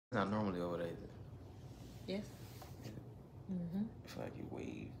Not normally over there, is it? Yes. I feel like you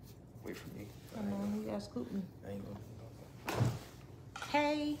way from me. Come on, you gotta scoop me. I ain't gonna.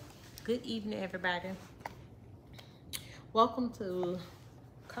 Hey, good evening, everybody. Welcome to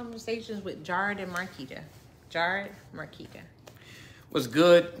Conversations with Jared and Marquita. Jared, Marquita. What's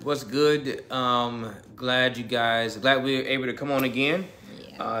good? What's good? Glad we were able to come on again.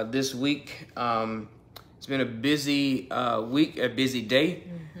 Yeah. This week. It's been a busy week, a busy day.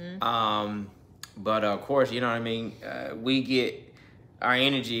 But of course, you know what I mean? We get our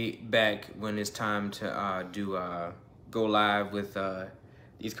energy back when it's time to go live with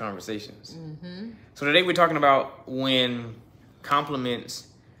these conversations. So today we're talking about when compliments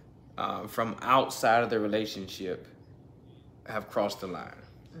from outside of the relationship have crossed the line.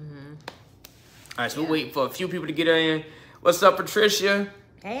 All right, so we'll wait for a few people to get in. What's up, Patricia?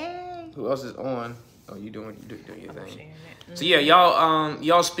 Hey. Who else is on? Oh, you doing your thing. So Mm-hmm. yeah,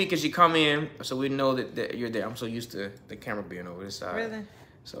 y'all speak as you come in, so we know that you're there. I'm so used to the camera being over this side. Really?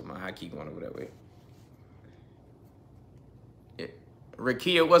 So I keep going over that way. Yeah.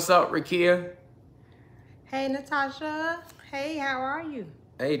 Rakia, what's up, Rakia? Hey, Natasha. Hey, how are you?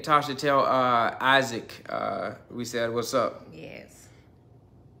 Hey, Tasha, tell Isaac we said what's up. Yes.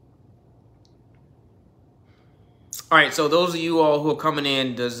 All right, so those of you all who are coming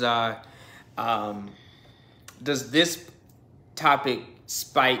in, does this topic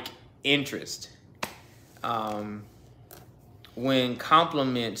spike interest when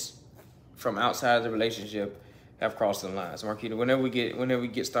compliments from outside of the relationship have crossed the line? So Marquita, whenever we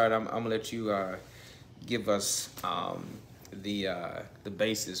get started, I'm gonna let you give us the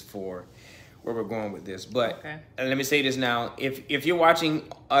basis for where we're going with this. But Okay. let me say this now: if you're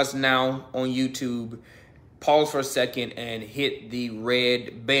watching us now on YouTube, pause for a second and hit the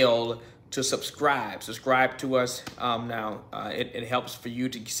red bell to subscribe. Subscribe to us now. It helps for you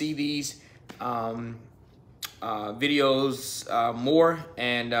to see these videos more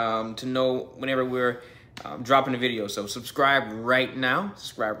and to know whenever we're dropping a video. So subscribe right now.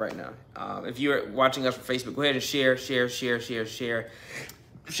 If you're watching us from Facebook, go ahead and share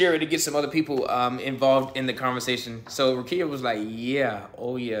it to get some other people involved in the conversation. So Rakia was like, yeah,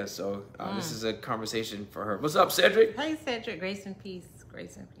 oh yeah. So this is a conversation for her. What's up, Cedric? Hey, Cedric. Grace and peace.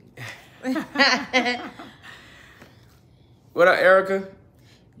 Grace and peace. What up, Erica?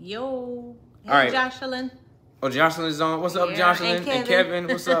 Yo. Hey, All right. Jocelyn. Oh, Jocelyn is on. What's up, Yeah, Jocelyn? and Kevin.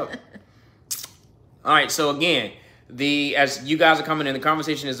 What's up? All right, so again, as you guys are coming in, the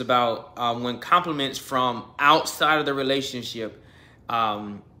conversation is about when compliments from outside of the relationship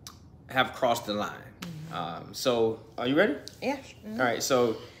have crossed the line. So are you ready? Yeah. All right,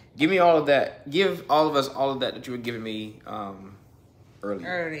 so give me all of that. Give all of us all of that you were giving me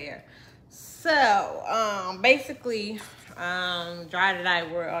earlier. So, basically, Dry and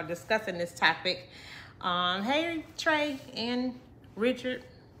I were discussing this topic. Hey, Trey and Richard.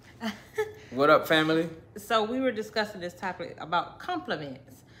 What up, family? So we were discussing this topic about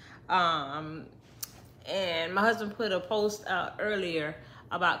compliments. And my husband put a post out earlier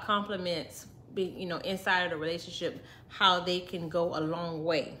about compliments being, inside of the relationship, how they can go a long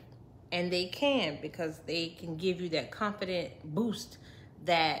way. And they can, because they can give you that confident boost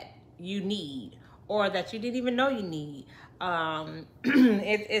that you need, or that you didn't even know you need.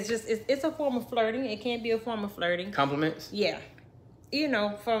 It's a form of flirting. It can be a form of flirting. Compliments? Yeah.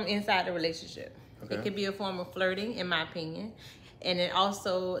 From inside the relationship. Okay. It could be a form of flirting, in my opinion. And it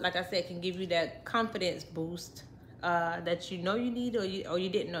also, like I said, can give you that confidence boost that you know you need, or you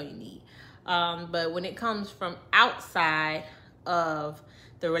didn't know you need. But when it comes from outside of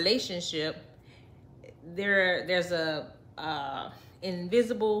the relationship, there's a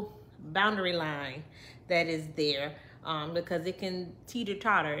invisible boundary line that is there, because it can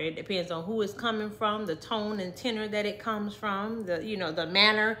teeter-totter. It depends on who it's coming from, the tone and tenor that it comes from, the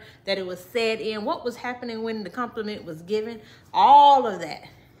manner that it was said in, what was happening when the compliment was given, all of that.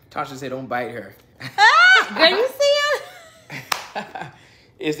 Tasha said, "Don't bite her." Girl, you see her?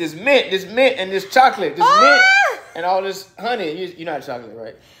 It's this mint, and this chocolate, mint, and all this honey. You're not chocolate,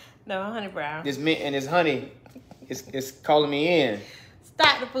 right? No, honey brown. This mint and this honey, it's calling me in.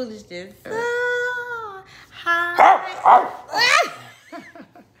 Stop the foolishness.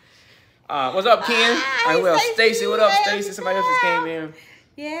 What's up, Ken? Hi, All right, well, Stacey. Stacy, what up, Stacy? Somebody else just came in.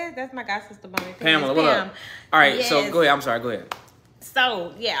 Yeah, that's my god sister, mommy. Pamela, what up? All right, so Yes. go ahead. I'm sorry, go ahead.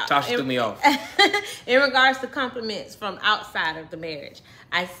 So, yeah. Tasha threw me off. In regards to compliments from outside of the marriage,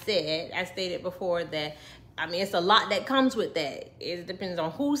 I stated before that, it's a lot that comes with that. It depends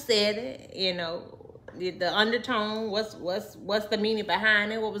on who said it, the undertone, what's the meaning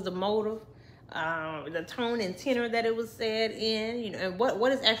behind it, what was the motive. the tone and tenor that it was said in, you know, and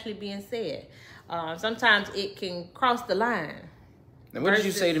what is actually being said. Sometimes it can cross the line. Now, what did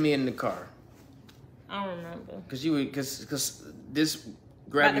you say to me in the car? I don't remember. Because this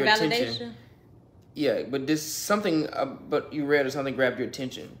grabbed your attention. Yeah, but this something, but you read or something grabbed your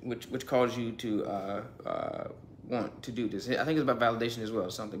attention, which caused you to want to do this. I think it's about validation as well.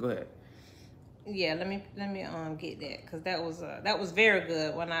 Something. Go ahead. Yeah, let me get that, because that was very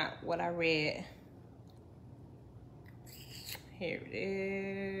good what I read. Here it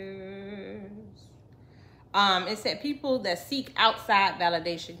is. It said people that seek outside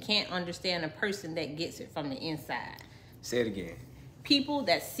validation can't understand a person that gets it from the inside. Say it again. People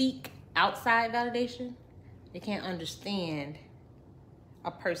that seek outside validation, they can't understand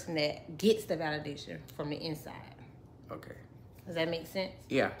a person that gets the validation from the inside. Okay. Does that make sense?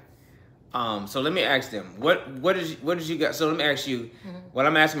 Yeah. So let me ask them. What did you got? So let me ask you. What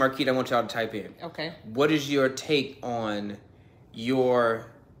I'm asking Marquita, I want y'all to type in. Okay. What is your take on your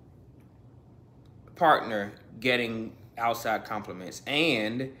partner getting outside compliments,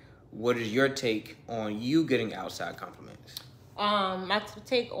 and what is your take on you getting outside compliments? My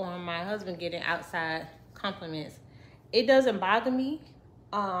take on my husband getting outside compliments, it doesn't bother me,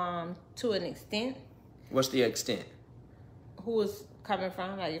 to an extent. What's the extent? Who is coming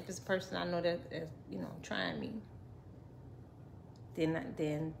from? Like, if it's a person I know that is, you know, trying me,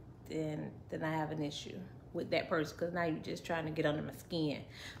 then I have an issue with that person, because now you're just trying to get under my skin.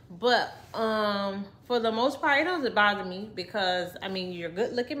 But for the most part, it doesn't bother me, because I mean, you're a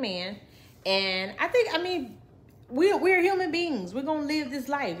good looking man, and I mean we're human beings. We're gonna live this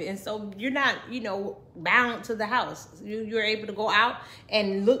life, and so you're not, you know, bound to the house. You're able to go out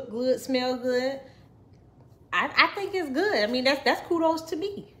and look good, smell good. I think it's good. I mean, that's kudos to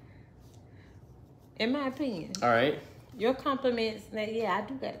me, in my opinion. All right. Your compliments, yeah, I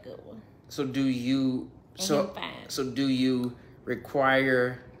do got a good one. So do you? So do you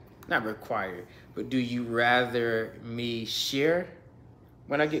not require, but do you rather me share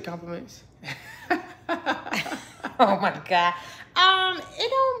when I get compliments? Oh my God.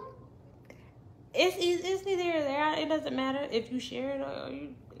 It's neither here or there. It doesn't matter if you share it or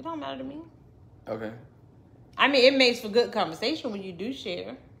it don't matter to me. Okay. I mean, it makes for good conversation when you do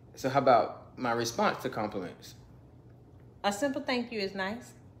share. So how about my response to compliments? A simple thank you is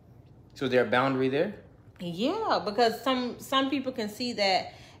nice. So is there a boundary there? Yeah, because some people can see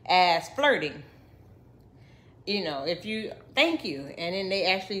that as flirting. You know, if you thank you, and then they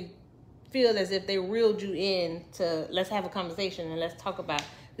actually feel as if they reeled you in to, let's have a conversation and let's talk about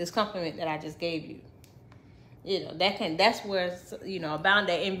this compliment that I just gave you. You know, that's where, you know, that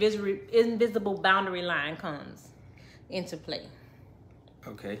invisible boundary line comes into play.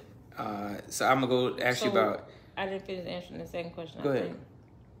 Okay. So I'm gonna go ask you about. I didn't finish answering the second question. Go ahead.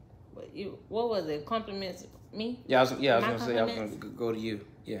 What was it? Compliments me? Yeah, I was gonna say I was gonna go to you.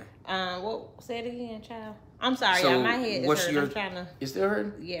 Yeah. Say it again, child. I'm sorry, y'all. My head is hurting. I'm trying to. You still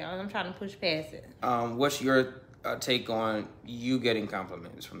hurting? Yeah, I'm trying to push past it. What's your take on you getting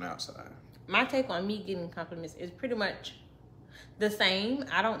compliments from the outside? My take on me getting compliments is pretty much the same.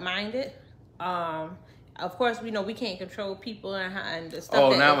 I don't mind it. Of course, we know we can't control people and the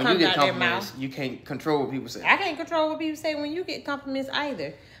stuff that comes out their mouth. You can't control what people say. I can't control what people say when you get compliments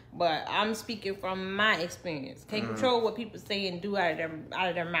either. But I'm speaking from my experience. Can't control what people say and do out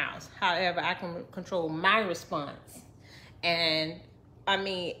of their mouths. However, I can control my response. And I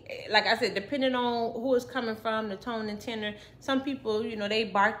mean, like I said, depending on who it's coming from, the tone and tenor, some people, you know, they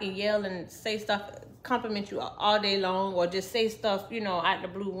bark and yell and say stuff, compliment you all day long, or just say stuff, you know, out the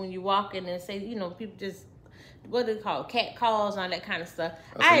blue when you walk in and say, you know, people just, what do they call it? Cat calls and all that kind of stuff.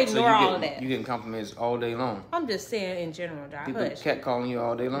 I ignore all of that. You getting compliments all day long? I'm just saying in general, dog. People cat calling you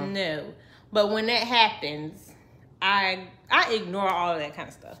all day long? No. But when that happens, I ignore all of that kind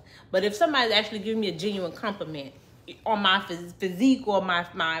of stuff. But if somebody's actually giving me a genuine compliment on my physique or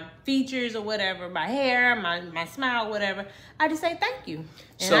my features or whatever, my hair, my smile, whatever, I just say thank you. And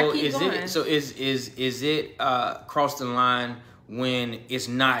so I keep going. Is it cross the line when it's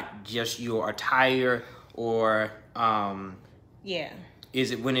not just your attire? Or yeah,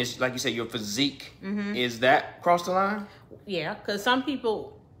 is it when it's like you say your physique? Is that cross the line? Yeah, because some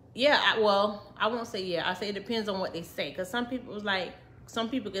people, I won't say yeah. I say it depends on what they say. Because some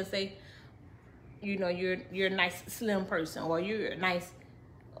people can say, you know, you're a nice slim person, or you're a nice,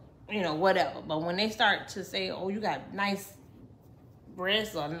 you know, whatever. But when they start to say, oh, you got nice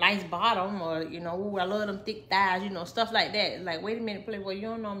breasts or nice bottom, or, you know, ooh, I love them thick thighs, you know, stuff like that. Like, wait a minute, Playboy, you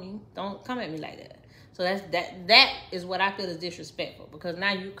don't know me. Don't come at me like that. So that is what I feel is disrespectful, because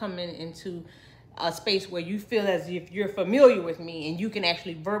now you coming into a space where you feel as if you're familiar with me and you can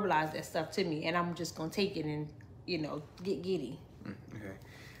actually verbalize that stuff to me, and I'm just gonna take it and, you know, get giddy. Okay.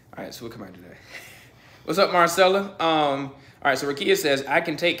 All right, so we'll come back to that. What's up, Marcella? All right, so Rakia says, I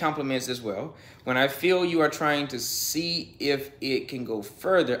can take compliments as well. When I feel you are trying to see if it can go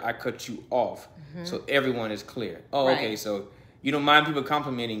further, I cut you off. So everyone is clear. Oh, Right. okay, so you don't mind people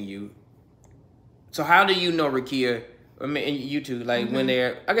complimenting you. So how do you know, Rakia, I mean, you two, like when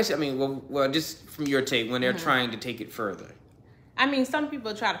they're, I guess, I mean, well, just from your take, when they're trying to take it further? I mean, some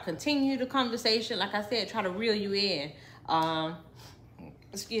people try to continue the conversation. Like I said, try to reel you in.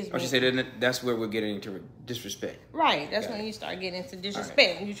 Excuse me. Or she said that's where we're getting into disrespect. Right. That's Got when it. you start getting into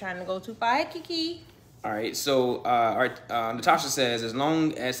disrespect. When you're trying to go too far. Hey, Kiki. All right, so Natasha says, as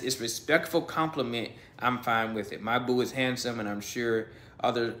long as it's respectful compliment, I'm fine with it. My boo is handsome, and I'm sure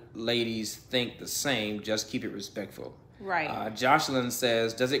other ladies think the same. Just keep it respectful. Right. Jocelyn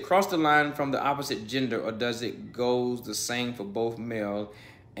says, does it cross the line from the opposite gender, or does it goes the same for both male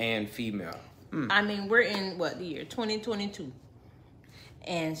and female? I mean, we're in, what, the year 2022.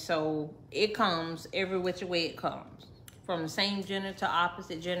 And so it comes every which way it comes. From the same gender to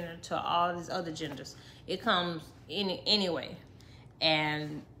opposite gender to all these other genders. It comes anyway.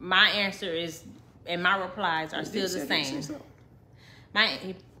 And my answer is, and my replies are still the same.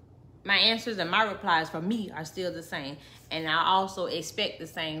 My answers and my replies for me are still the same. And I also expect the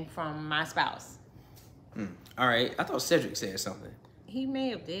same from my spouse. All right, I thought Cedric said something. He may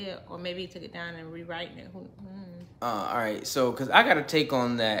have did, or maybe he took it down and rewriting it. All right, so because I got to take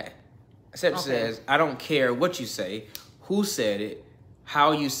on that. Cedric says, I don't care what you say, who said it,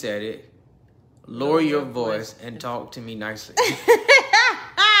 how you said it, lower your voice and talk to me nicely.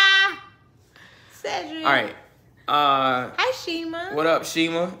 Cedric. All right. Hi, Shima. What up,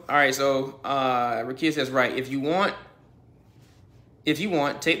 Shima? All right, so Rakia says, right, if you want,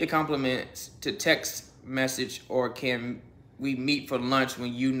 take the compliments to text message, or can we meet for lunch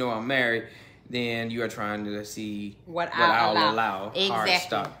when you know I'm married, then you are trying to see what I'll allow. Exactly. Hard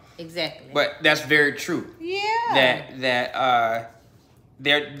stop. Exactly. But that's very true. Yeah. That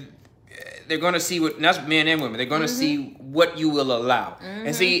they're going to see what, and that's men and women. They're going to see what you will allow,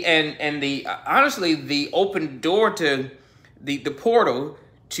 and see, and the honestly, the open door to the portal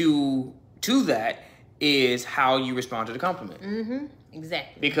to that is how you respond to the compliment.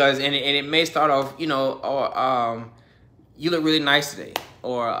 Exactly. Because and it may start off, you know, or you look really nice today,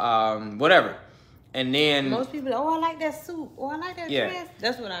 or whatever, and then most people, oh, I like that suit, or I like that dress.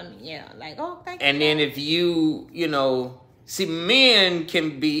 That's what I mean. Yeah, like, oh, thank you. And then if you know, see, men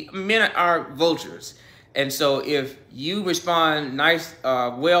are vultures, and so if you respond nice,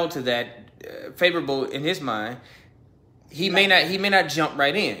 well to that, favorable in his mind, he may not jump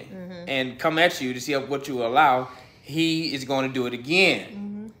right in and come at you to see what you allow. He is going to do it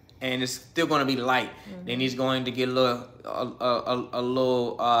again, and it's still going to be light. Then he's going to get a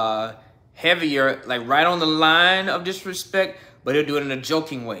little heavier, like right on the line of disrespect, but he'll do it in a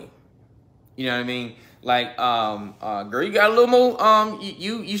joking way. You know what I mean? Like, girl, you got a little more,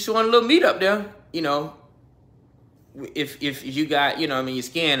 you showing a little meat up there, you know, if you got, you know, I mean, your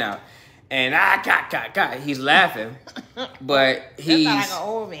skin out, and he's laughing, but he's like an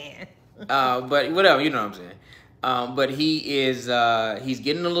old man. but whatever, you know what I'm saying. But he is, he's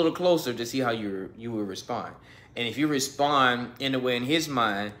getting a little closer to see how you will respond. And if you respond in a way in his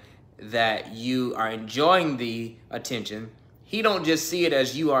mind that you are enjoying the attention, he don't just see it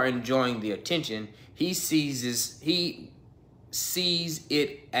as you are enjoying the attention. He sees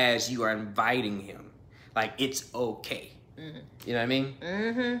it as you are inviting him. Like, it's okay. You know what I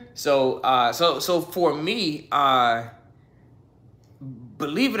mean? So, so for me,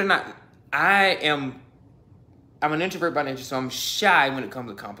 believe it or not, I'm an introvert by nature, so I'm shy when it comes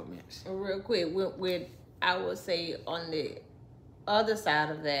to compliments. Real quick, with I would say on the other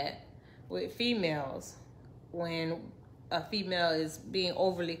side of that, with females, when a female is being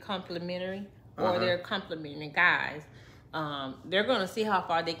overly complimentary, or they're complimenting guys, they're gonna see how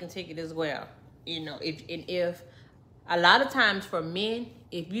far they can take it as well. You know, if a lot of times for men,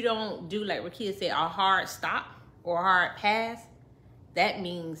 if you don't do, like Rakia said, a hard stop or a hard pass, that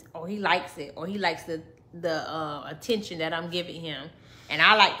means, oh, he likes it, or he likes the attention that I'm giving him, and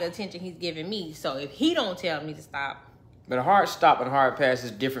I like the attention he's giving me. So if he don't tell me to stop, but a hard stop and a hard pass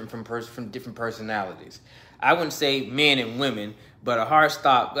is different from different personalities. I wouldn't say men and women, but a hard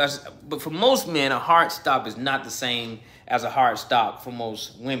stop. But for most men, a hard stop is not the same as a hard stop for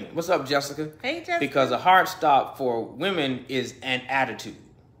most women. What's up, Jessica? Hey, Jessica. Because a hard stop for women is an attitude.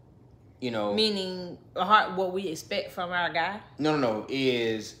 You know, meaning what we expect from our guy. No,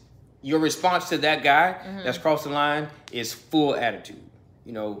 is your response to that guy that's crossed the line is full attitude.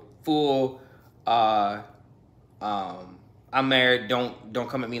 You know, full I'm married. Don't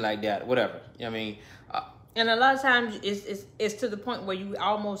come at me like that. Whatever. You know what I mean? And a lot of times it's to the point where you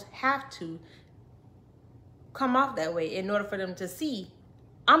almost have to come off that way in order for them to see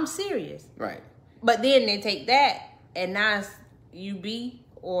I'm serious. Right. But then they take that and now it's you be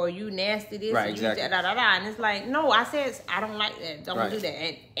or you nasty this right, and exactly. you and it's like, no, I said I don't like that. Don't do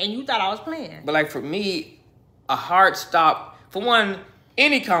that. And you thought I was playing. But like for me, a hard stop, for one,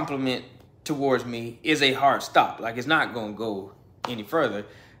 any compliment towards me is a hard stop. Like it's not gonna go any further.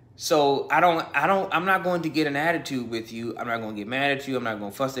 So I'm not going to get an attitude with you. I'm not going to get mad at you. I'm not going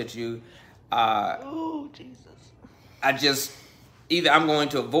to fuss at you. Oh, Jesus. I just, either I'm going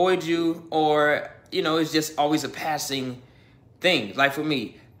to avoid you or, it's just always a passing thing. Like for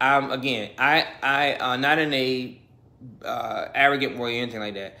me, I not in a arrogant way or anything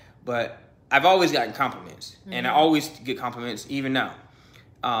like that, but I've always gotten compliments. Mm-hmm. And I always get compliments even now.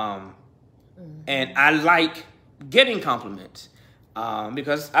 And I like getting compliments.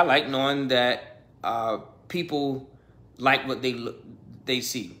 Because I like knowing that people like what they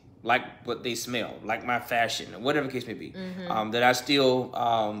see, like what they smell, like my fashion, or whatever the case may be. Mm-hmm. That I still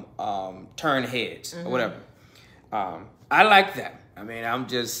turn heads or whatever. I like that. I mean, I'm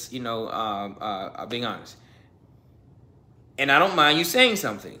just being honest, and I don't mind you saying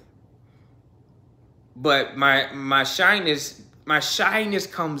something. But my shyness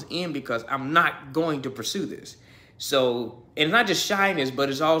comes in because I'm not going to pursue this. So. And it's not just shyness, but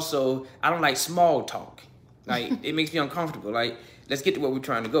it's also, I don't like small talk. Like, it makes me uncomfortable. Like, let's get to where we're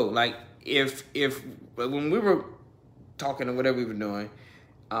trying to go. Like, if when we were talking or whatever we were doing,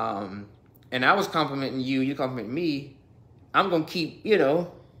 and I was complimenting you, you complimenting me, I'm going to keep, you know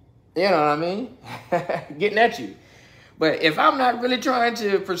what I mean? Getting at you. But if I'm not really trying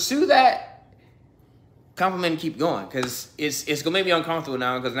to pursue that, compliment and keep going. Because it's going to make me uncomfortable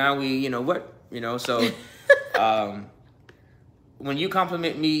now, because now so... when you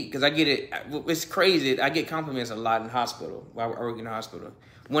compliment me, because I get it, it's crazy. I get compliments a lot in hospital. I work in the hospital.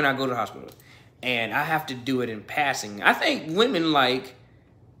 When I go to the hospital. And I have to do it in passing. I think women like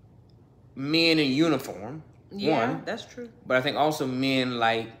men in uniform. Yeah, one, that's true. But I think also women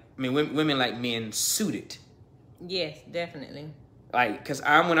like men suited. Yes, definitely. Like, because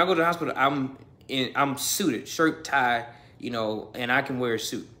when I go to the hospital, I'm suited, shirt, tie, and I can wear a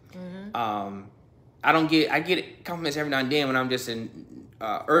suit. Mm-hmm. I get compliments every now and then when I'm just in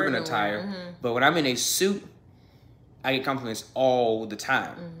urban attire, but when I'm in a suit, I get compliments all the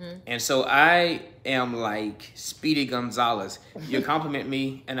time. Mm-hmm. And so I am like Speedy Gonzalez. You compliment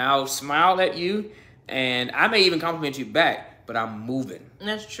me, and I'll smile at you, and I may even compliment you back, but I'm moving.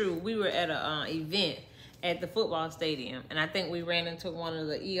 That's true. We were at a event at the football stadium, and I think we ran into one of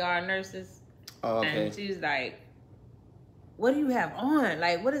the ER nurses. Oh, okay. And she was like, what do you have on?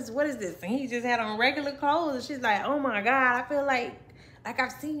 Like, what is this? And he just had on regular clothes. And she's like, oh my God, I feel like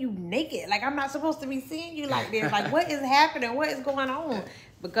I've seen you naked. Like, I'm not supposed to be seeing you like this. Like, what is happening? What is going on?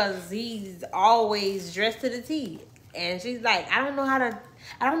 Because he's always dressed to the T. And she's like, I don't know how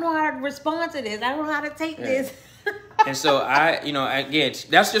to respond to this. I don't know how to take this. And so again,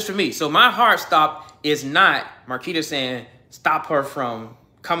 that's just for me. So my heart stop is not Marquita saying, stop her from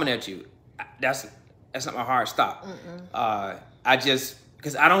coming at you. That's not my hard stop.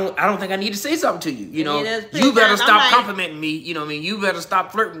 Because I don't think I need to say something to you. You better stop complimenting me. You know what I mean? You better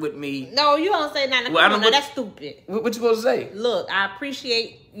stop flirting with me. No, you don't say nothing. Well, that's stupid. What you supposed to say? Look, I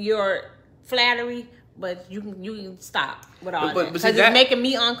appreciate your flattery, but you can stop with all that. Because it's making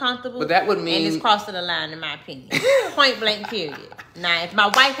me uncomfortable. But that would mean... And it's crossing the line, in my opinion. Point blank, period. Now, if my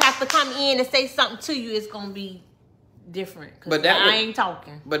wife has to come in and say something to you, it's going to be different. But I ain't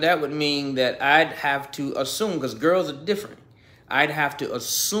talking. But that would mean that I'd have to assume, because girls are different. I'd have to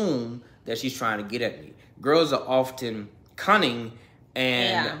assume that she's trying to get at me. Girls are often cunning,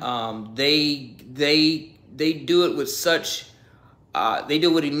 and they do it with such they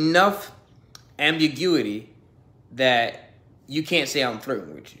do it with enough ambiguity that you can't say I'm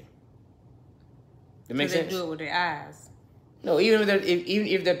flirting with you. That makes sense? They do it with their eyes. No, even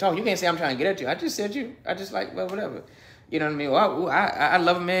if they're talking, you can't say I'm trying to get at you. I just said you. I just like, well, whatever. You know what I mean? Well, I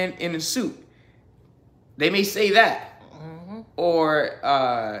love a man in a suit. They may say that. Or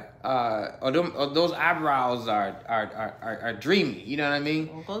those eyebrows are dreamy. You know what I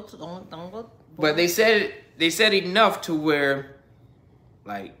mean? Don't go. But they said enough to where,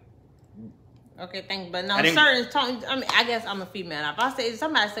 like. Okay, thank you. But no, certain talking. I mean, I guess I'm a female. If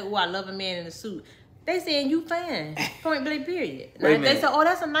somebody say, "Oh, I love a man in a suit," they saying you fan. Point blank. Period. Now, if they say, "Oh,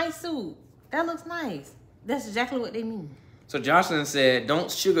 that's a nice suit. That looks nice." That's exactly what they mean. So Jocelyn said, "Don't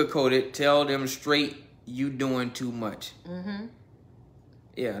sugarcoat it. Tell them straight. You doing too much."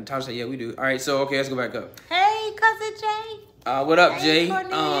 Yeah, and Tasha said, yeah, we do. All right, so, okay, let's go back up. Hey, Cousin Jay. What up, Hey, Jay?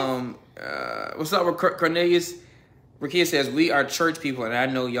 Cornelius. What's up, Cornelius? Rakia says, we are church people, and I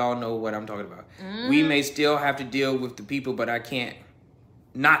know y'all know what I'm talking about. We may still have to deal with the people, but I can't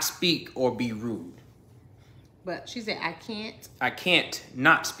not speak or be rude. But she said, I can't. I can't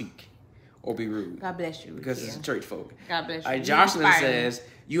not speak or be rude. God bless you, Because Rakia. it's a church folk. God bless you. All right, Jocelyn says,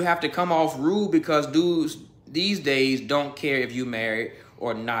 you have to come off rude because dudes these days don't care if you married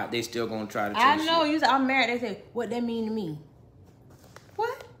or not. They still going to try to chase I know. you. You said, I'm married. They say, what that mean to me?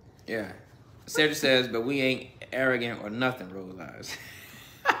 What? Yeah. Sarah says, but we ain't arrogant or nothing, Rose eyes.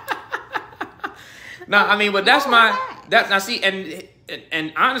 No, I mean, but that's now see,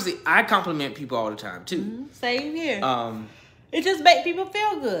 and honestly, I compliment people all the time too. Same here. It just make people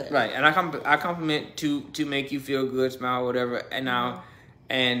feel good. Right, and I compliment to make you feel good, smile, whatever. And now,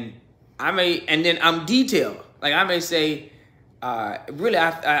 and then I'm detailed. Like I may say, really,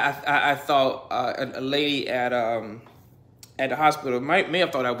 I thought a lady at the hospital may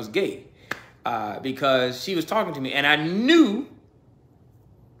have thought I was gay because she was talking to me, and I knew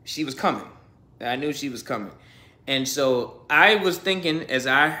she was coming. I knew she was coming, and so I was thinking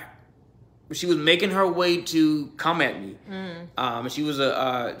she was making her way to come at me. She was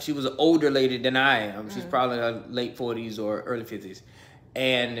an older lady than I am. She's probably in her late 40s or early 50s,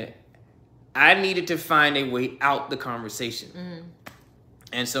 and I needed to find a way out the conversation.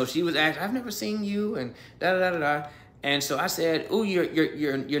 And so she was asking, "I've never seen you," and da da da da. And so I said, "Oh,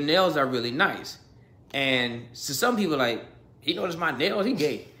 your nails are really nice." And so some people like, he noticed my nails, he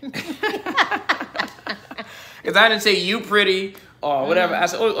gay. Because I didn't say you pretty or whatever. I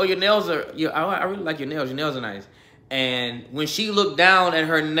said, oh, your nails are, I really like your nails. Your nails are nice. And when she looked down at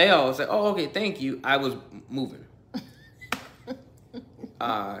her nails, said, oh, okay, thank you, I was moving.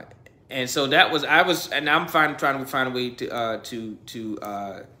 And so and I'm trying to find a way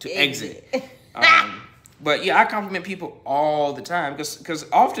to exit. But yeah, I compliment people all the time because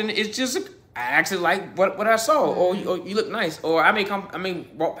often it's just I actually like what I saw, or you look nice, or I may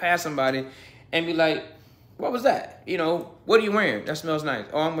walk past somebody and be like, what was that? What are you wearing? That smells nice.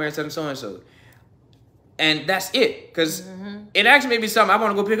 Oh, I'm wearing something so and so, and that's it. Because it actually may be something I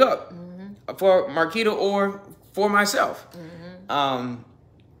want to go pick up for Marquita or for myself.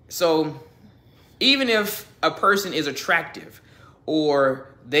 So even if a person is attractive or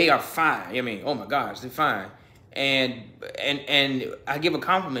they are fine, I mean, oh my gosh, they're fine, and I give a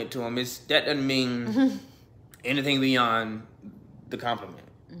compliment to them, that doesn't mean anything beyond the compliment.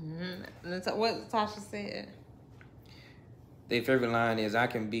 That's what Tasha said. Their favorite line is, I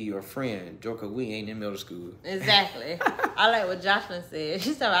can be your friend. Joker, we ain't in middle school. Exactly. I like what Jocelyn said.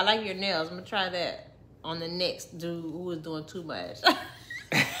 She said, I like your nails. I'm going to try that on the next dude who was doing too much.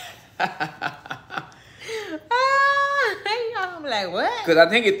 I'm like, what? Because I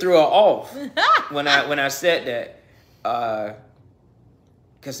think it threw her off when I said that.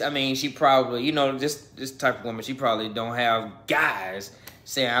 Because, I mean, she probably, this type of woman, she probably don't have guys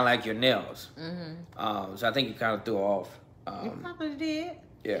saying, I like your nails. So I think it kind of threw her off. You probably did.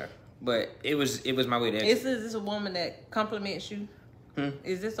 Yeah. But it was my way to exit. Is this a woman that compliments you?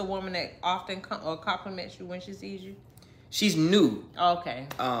 Is this a woman that often compliments you when she sees you? She's new. Okay.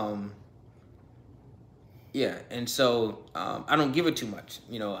 Yeah, and so I don't give her too much.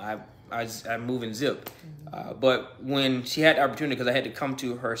 I move and zip. But when she had the opportunity, because I had to come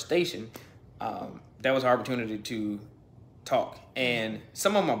to her station, that was her opportunity to talk. And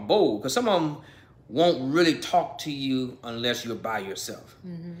some of them are bold, because some of them won't really talk to you unless you're by yourself.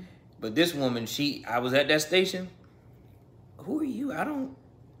 But this woman, I was at that station. Who are you?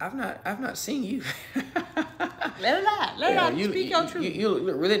 I've not seen you. Let it out. Let it out. Speak your truth. You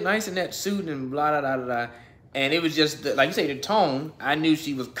look really nice in that suit and blah, blah, blah, blah. And it was just, like you say, the tone. I knew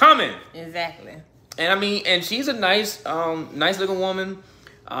she was coming. Exactly. And I mean, and she's a nice looking woman.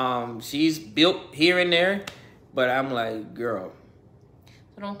 She's built here and there. But I'm like, girl.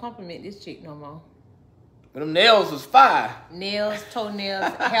 So don't compliment this chick no more. But them nails was fire. Nails,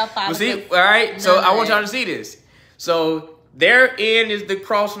 toenails, hair follicles. See, all right? So I want y'all to see this. So therein is the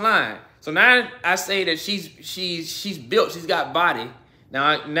cross line. So now I say that she's built. She's got body.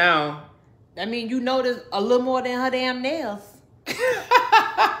 Now. I mean, you notice a little more than her damn nails.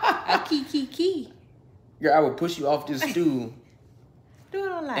 A key. Girl, I will push you off this stool. Do it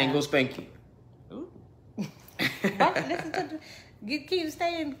online. And go spank you. Ooh. Listen to keep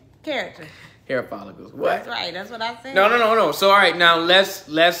staying character. Hair follicles. What? That's right. That's what I said. No. So all right, now let's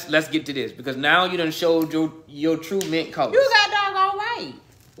get to this, because now you done showed your true mint colors. You got doggone right.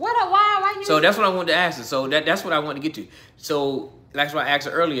 Why you? So that's what I wanted to ask her. So that's what I wanted to get to. So that's why I asked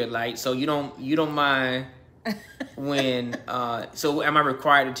her earlier. Like, so you don't mind when so am I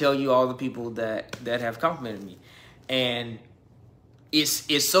required to tell you all the people that have complimented me? And it's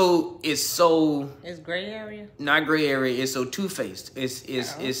gray area. Not gray area. It's so two-faced.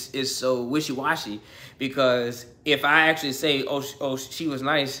 It's so wishy-washy, because if I actually say, oh, she was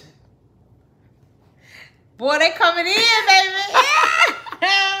nice. Boy, they coming in, baby.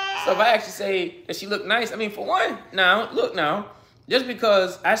 So if I actually say that she looked nice, I mean, for one, now, just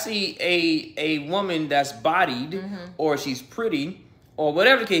because I see a woman that's bodied or she's pretty or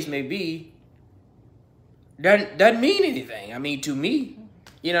whatever the case may be, doesn't mean anything. I mean, to me,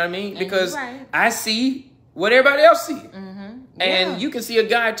 you know what I mean? Because I see what everybody else see. And you can see a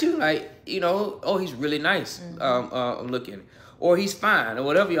guy too, like, you know, oh, he's really nice looking, or he's fine, or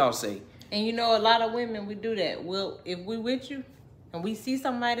whatever y'all say. And you know, a lot of women, we do that. If we with you and we see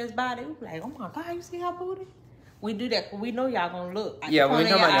somebody's body, we be like, oh my God, you see her booty? We do that because we know y'all gonna look. Yeah, when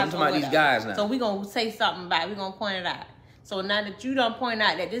I'm talking about these guys now. So we gonna say something about it. We gonna point it out. So now that you done point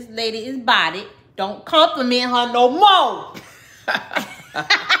out that this lady is bodied, don't compliment her no more.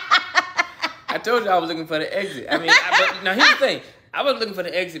 I told you I was looking for the exit. I mean, but now here's the thing. I was looking for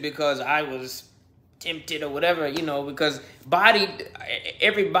the exit because I was tempted or whatever, you know, because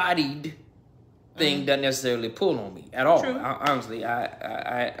every bodied thing doesn't necessarily pull on me at all. Honestly,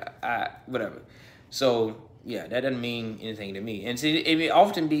 I whatever. So yeah, that doesn't mean anything to me. And see, it may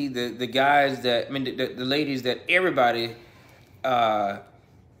often be the guys that, I mean, the ladies that everybody go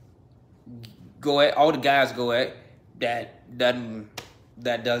at, all the guys go at, that doesn't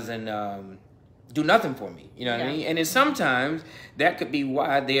do nothing for me. You know what I mean? And then sometimes that could be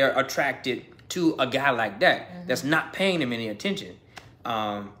why they are attracted to a guy like that that's not paying them any attention.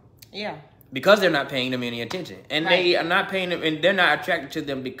 Because they're not paying them any attention. And they are not paying them, and they're not attracted to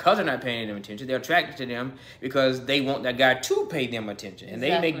them because they're not paying them attention. They're attracted to them because they want that guy to pay them attention. And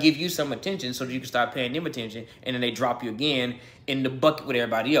they may give you some attention so that you can start paying them attention, and then they drop you again in the bucket with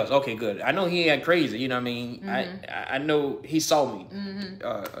everybody else. Okay, good. I know he ain't crazy, you know what I mean? I know he saw me,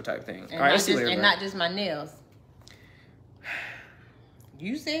 type thing. And all right, let's see what everybody. And not just my nails.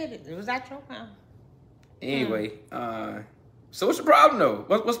 You said it. It was at your mouth. Anyway, so what's the problem though?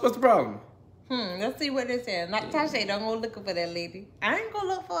 What's the problem? Let's see what it says. Tasha don't go looking for that lady. I ain't gonna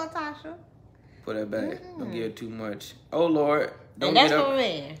look for her, Tasha. Put that back. Don't give it too much. Oh Lord. Don't and that's from a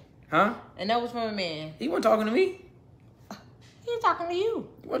man. Huh? And that was from a man. He wasn't talking to me. He was talking to you.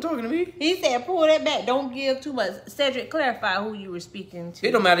 He wasn't talking to me. He said, pull that back. Don't give too much. Cedric, clarify who you were speaking to.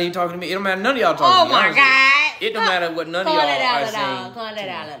 It don't matter he talking to me. It don't matter none of y'all talking to me. Oh my God. It don't matter what none of y'all are saying. Call it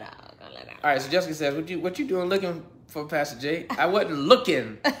out. All right, so Jessica says, what you doing looking for Pastor J? I wasn't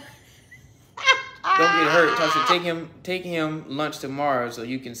looking. Don't get hurt. Tasha, take him lunch tomorrow so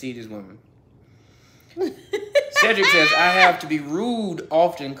you can see this woman. Cedric says, I have to be rude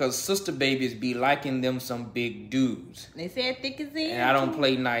often because sister babies be liking them some big dudes. They said thick as in. And I don't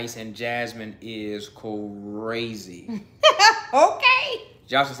play nice, and Jasmine is crazy. Okay.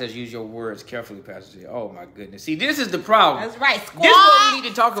 Jocelyn says, use your words carefully, Pastor J. Oh, my goodness. See, this is the problem. That's right. Squad. This is what we need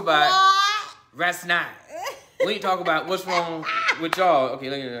to talk about. That's not. We need to talk about what's wrong with y'all. Okay,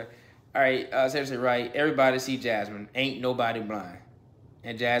 look at that. All right, seriously, right. Everybody see Jasmine. Ain't nobody blind.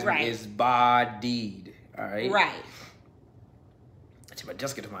 And Jasmine is bodied. All right? Right.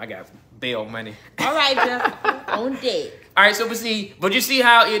 Jessica, I got bail money. All right, Jessica. On deck. All right, so but you see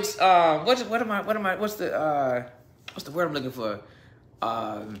how it's, what's the word I'm looking for?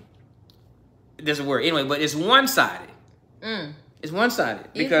 There's a word. Anyway, but it's one-sided. It's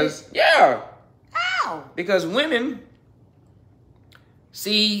one-sided. Because, How? Because women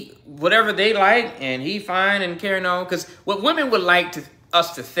see whatever they like, and he fine and carrying on. Because what women would like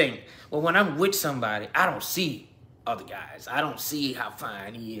us to think, well, when I'm with somebody, I don't see other guys. I don't see how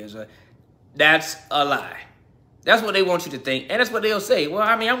fine he is. That's a lie. That's what they want you to think, and that's what they'll say. Well,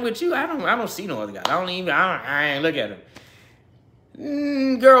 I mean, I'm with you. I don't see no other guys. I ain't look at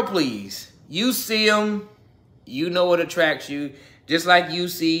him. Girl, please. You see him. You know what attracts you. Just like you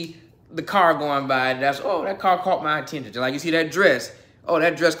see the car going by. That car caught my attention. Just like you see that dress. Oh,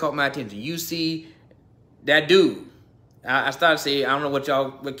 that dress caught my attention. You see that dude. I started to say, I don't know what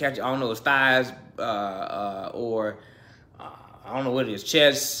y'all would catch. I don't know, his thighs, or I don't know what it is.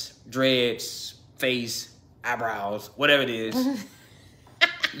 Chest, dreads, face, eyebrows, whatever it is.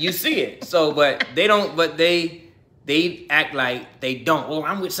 You see it. So, but they don't, they act like they don't. Oh,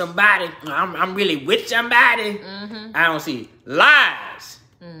 I'm with somebody. I'm really with somebody. I don't see lies.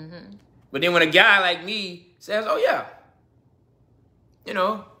 But then when a guy like me says, oh yeah, you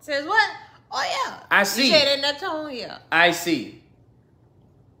know. Says what? Oh yeah. I see. You said it in that tone, yeah. I see.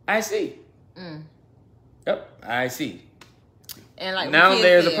 Yep, I see. And like now Rakia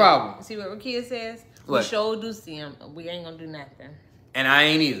there's said, a problem. See what Rakia says? What? We sure do see them. We ain't gonna do nothing. And I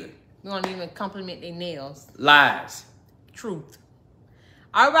ain't either. We don't even compliment their nails. Lies. Truth.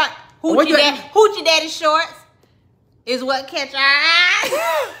 All right. Hoochie Daddy shorts is what catch our eyes.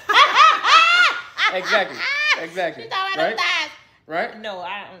 Exactly. She talking about thighs. Right? No,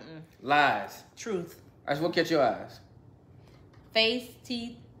 Lies. Truth. That's what catch your eyes. Face,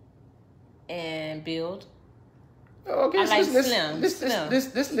 teeth, and build. Okay, I like slim. Slim.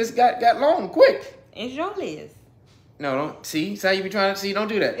 This list got long quick. It's your list. No, don't see how you be trying to see. Don't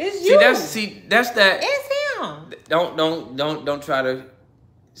do that. It's you. That's that. It's him. Don't try to.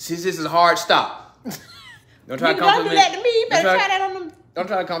 See, this is a hard stop. Don't try to compliment. Don't do that to me. You better try that on them. Don't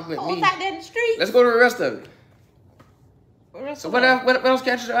try to compliment me. Out there in the street. Let's go to the rest of it. So what else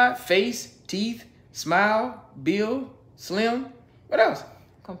catches your eye? Face, teeth, smile, build, slim. What else?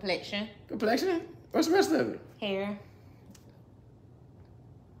 Complexion. What's the rest of it? Hair.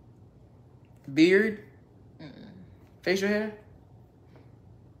 Beard. Facial hair.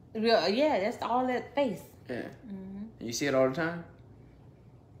 Yeah, that's all that face. Yeah. You see it all the time?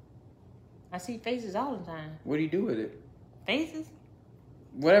 I see faces all the time. What do you do with it? Faces?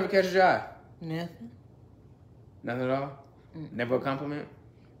 Whatever catches your eye. Nothing. Nothing at all? Never a compliment?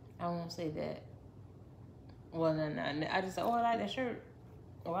 I won't say that. Well, no. I just say, oh, I like that shirt.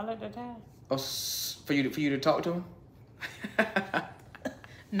 Oh, I like that tie. Oh, for you to talk to him?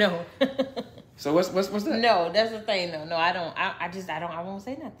 No. So what's that? No, that's the thing. No, I don't. I won't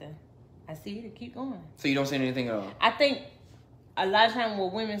say nothing. I see you to keep going. So you don't say anything at all? I think a lot of times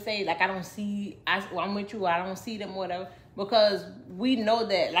what women say, like, I'm with you, I don't see them, whatever, because we know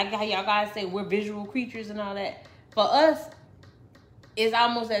that, like how y'all guys say, we're visual creatures and all that. For us, it's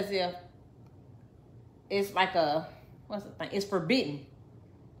almost as if it's like what's the thing? It's forbidden,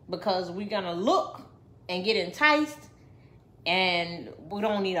 because we're gonna look and get enticed, and we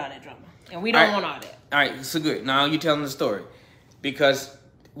don't need all that drama, and we don't want all that. All right, so good. Now you're telling the story, because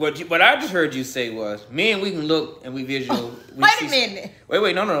what I just heard you say was, men, we can look and we visual. Wait a minute.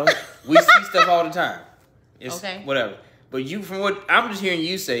 Wait, no. We see stuff all the time. It's okay. Whatever. But from what I'm just hearing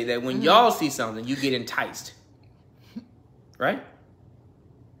you say, that when y'all see something, you get enticed. Right?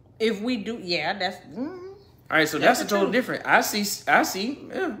 If we do, yeah, that's. All right, so that's a total different. I see.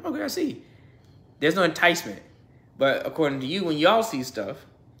 Yeah, okay, I see. There's no enticement, but according to you, when y'all see stuff,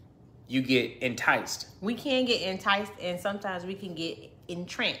 you get enticed. We can get enticed, and sometimes we can get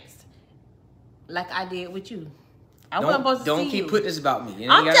entranced, like I did with you. I wasn't supposed to see you. Don't keep putting this about me.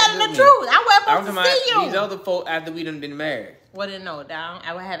 I'm telling the truth. I wasn't supposed to see you. These other folk after we done been married. Well, then no, down.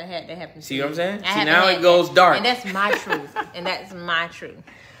 I haven't had that happen. See what I'm saying? See, now it goes dark. And that's my truth. And that's my truth.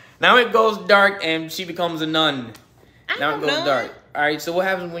 Now it goes dark and she becomes a nun. Now it goes nun. dark. All right, so what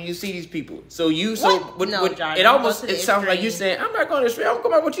happens when you see these people? So you, John, it sounds like you're saying, I'm not going to extreme. I'm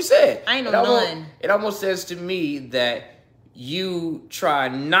going by what you said. I ain't no nun. It almost says to me that you try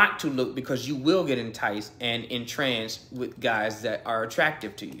not to look because you will get enticed and entranced with guys that are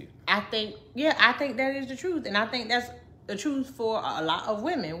attractive to you. I think that is the truth. And I think that's the truth for a lot of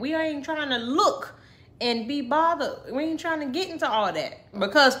women. We ain't trying to look and be bothered. We ain't trying to get into all that.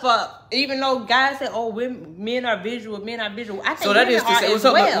 Because even though guys say, oh, men are visual, I think so that is to say,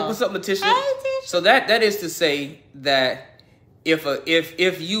 what's up, Letitia? Hey, Tisha. So that is to say that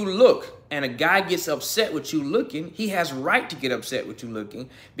if you look and a guy gets upset with you looking, he has right to get upset with you looking,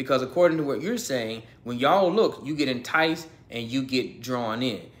 because according to what you're saying, when y'all look, you get enticed and you get drawn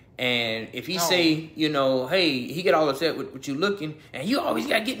in. And if he say, hey, he get all upset with you looking, and you always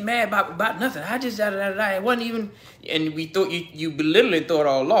got getting mad about nothing. I just it wasn't even, and we thought you literally throw it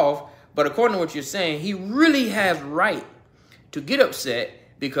all off. But according to what you're saying, he really has right to get upset,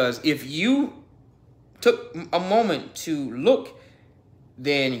 because if you took a moment to look,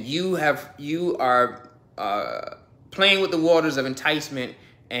 then you are playing with the waters of enticement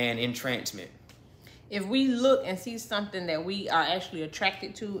and entrancement. If we look and see something that we are actually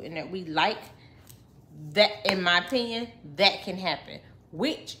attracted to and that we like, that, in my opinion, that can happen,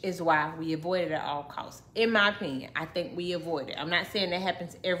 which is why we avoid it at all costs. In my opinion, I think we avoid it. I'm not saying that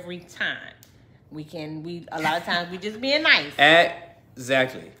happens every time. A lot of times we just being nice.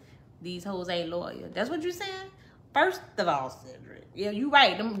 Exactly. These hoes ain't loyal. That's what you're saying? First of all, Cedric. Yeah, you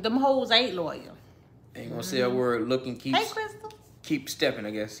right. Them hoes ain't loyal. Ain't gonna say a word, look and keep. Hey, Crystal. Keep stepping,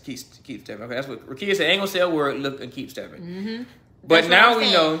 I guess. Keep stepping. Okay, that's what Marquita said. Ain't gonna say a word, look and keep stepping. Mm-hmm. But now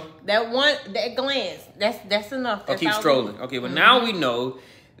we know that glance. That's enough. That's keep strolling. Okay, but now we know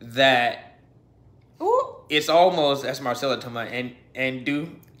that it's almost, that's Marcella talking about, and do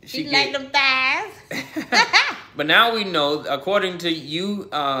she like them thighs? But now we know, according to you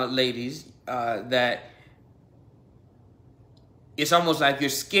ladies, that it's almost like you're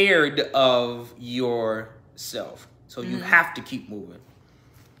scared of yourself. So you have to keep moving.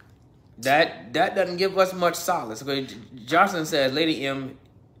 That doesn't give us much solace. Okay, Jocelyn says, Lady M,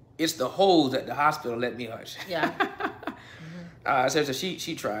 it's the holes at the hospital. Let me hush. Yeah. So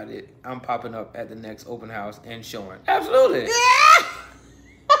she tried it. I'm popping up at the next open house and showing. Absolutely.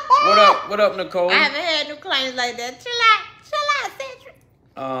 What up, Nicole? I haven't had no clients like that. Chill out, Cedric.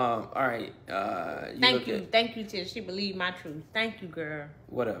 All right. Thank you, Tish. She believed my truth. Thank you, girl.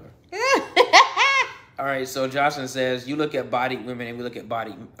 Whatever. All right, so Jocelyn says, you look at bodied women and we look at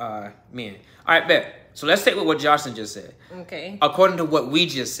bodied men. All right, bet. So let's take what Jocelyn just said. Okay. According to what we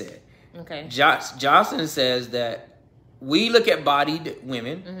just said. Okay. Jocelyn says that we look at bodied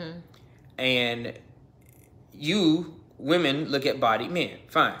women and you, women, look at bodied men.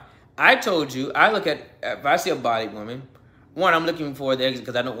 Fine. I told you, I look at, if I see a bodied woman, one, I'm looking for the exit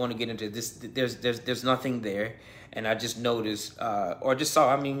because I don't want to get into this. There's nothing there. And I just noticed, or just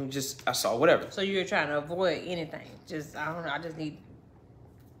saw, I saw whatever. So you're trying to avoid anything. I don't know,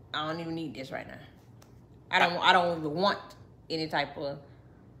 I don't even need this right now. I don't even want any type of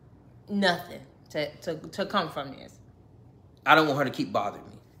nothing to come from this. I don't want her to keep bothering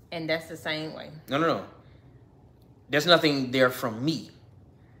me. And that's the same way. No. There's nothing there from me.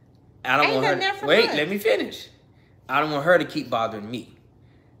 I don't want her to, wait, let me finish. I don't want her to keep bothering me.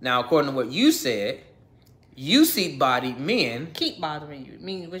 Now, according to what you said, you see bodied men keep bothering you.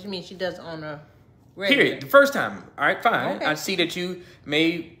 Which means she does on a regular. Period. The first time. All right, fine. Okay. I see that you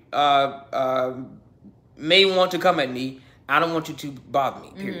may want to come at me. I don't want you to bother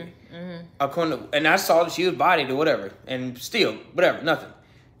me. Period. According to, and I saw that she was bodied or whatever, and still whatever, nothing.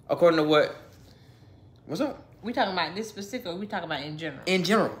 According to what's up? We talking about this specific, or we talking about in general? In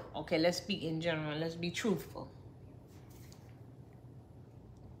general. Okay, let's speak in general. Let's be truthful.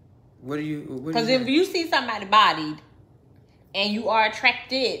 Because if you see somebody bodied and you are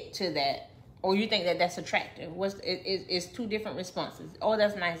attracted to that, or you think that that's attractive, it's two different responses. Oh,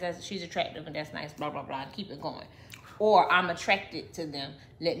 that's nice. She's attractive and that's nice. Blah blah blah. Keep it going. Or I'm attracted to them.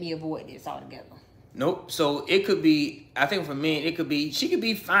 Let me avoid this altogether. Nope. So it could be. I think for men, it could be. She could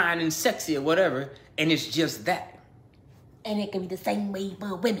be fine and sexy or whatever, and it's just that. And it could be the same way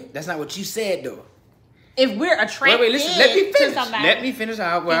for women. That's not what you said though. If we're attracted listen, let me finish. to somebody. Let me finish where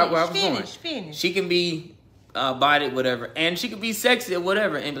I was going. Finish. She can be bodied, whatever, and she could be sexy or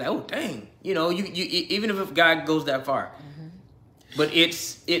whatever, and be like, oh, dang. You know, you even if a guy goes that far. But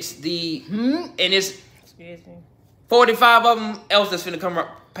it's the, and it's 45 of them else that's finna come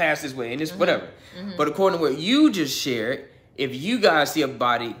past this way, and it's whatever. But according to what you just shared, if you guys see a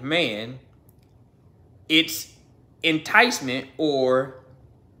bodied man, it's enticement or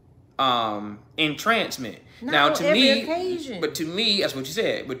entrancement. Not now on to every me, occasion. but to me, that's what you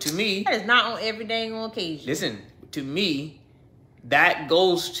said. But to me, that is not on every dang occasion. Listen, to me, that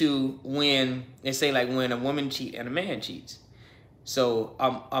goes to when they say like when a woman cheats and a man cheats. So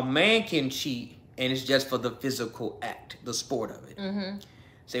a man can cheat and it's just for the physical act, the sport of it.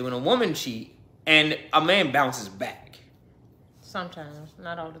 Say when a woman cheats and a man bounces back. Sometimes,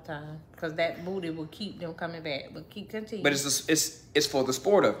 not all the time, because that booty will keep them coming back. But continue. But it's for the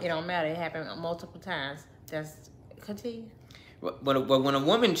sport of it. It don't matter. It happened multiple times. Continue. But when a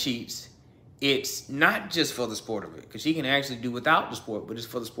woman cheats, it's not just for the sport of it, because she can actually do without the sport, but it's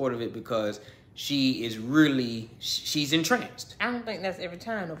for the sport of it because she's entranced. I don't think that's every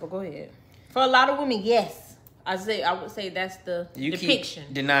time, though, but go ahead. For a lot of women, yes. I would say that's the depiction.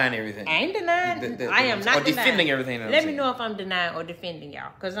 Keep denying everything. I ain't denying. I am not denying. Defending everything. Let me know if I'm denying or defending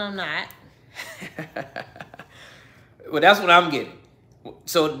y'all, because I'm not. Well, that's what I'm getting.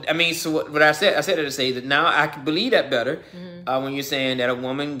 So what I said to say that now I can believe that better when you're saying that a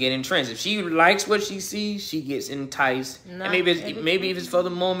woman get entranced. If she likes what she sees, she gets enticed. And maybe if it's for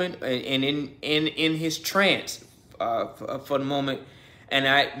the moment and in his trance for the moment. And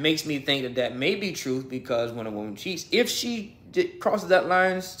that makes me think that may be truth, because when a woman cheats, if she crosses that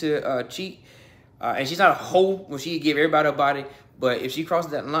line to cheat, and she's not a hoe where she give everybody a body, but if she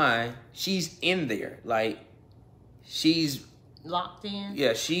crosses that line, she's in there. Like, she's locked in.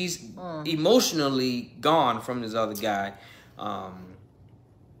 Yeah, she's emotionally gone from this other guy,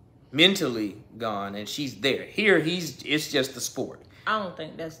 mentally gone, and she's there. Here, it's just the sport. I don't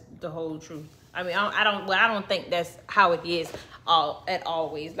think that's the whole truth. I mean, I don't think that's how it is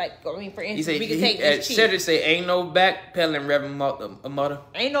always. Like, I mean, for instance, we can take this cheat. Cedric say, ain't no backpedaling, Reverend Mother.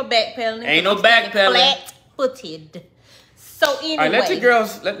 Ain't no backpedaling. Ain't no backpedaling. Flat-footed. So anyway. All right, let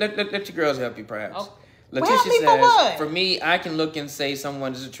your girls help you, perhaps. Okay. Letitia says, for me, I can look and say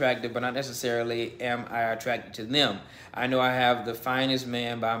someone is attractive, but not necessarily am I attracted to them. I know I have the finest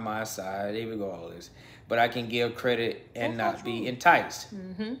man by my side. Here we go, all this. but I can give credit and That's not be enticed.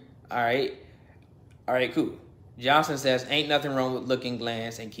 Mm-hmm. All right, cool. Johnson says, ain't nothing wrong with looking,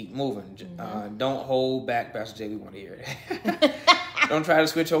 glance, and keep moving. Don't hold back, Pastor J. We want to hear it. Don't try to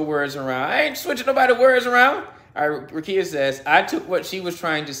switch her words around. I ain't switching nobody's words around. All right, Marquita says, I took what she was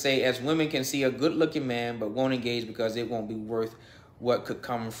trying to say as women can see a good-looking man but won't engage because it won't be worth what could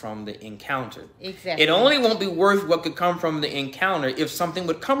come from the encounter. Exactly. It only won't be worth what could come from the encounter if something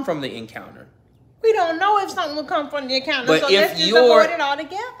would come from the encounter. We don't know if something will come from the encounter, but so if let's just avoid it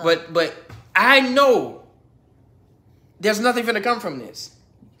altogether. But I know there's nothing going to come from this.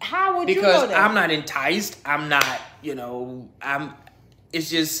 How would you know Because that? I'm not enticed. I'm not, it's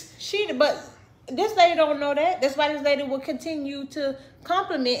just... But this lady don't know that. That's why this lady will continue to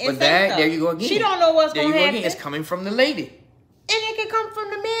compliment and say stuff. There you go again. She don't know what's going to happen. It's coming from the lady. And it can come from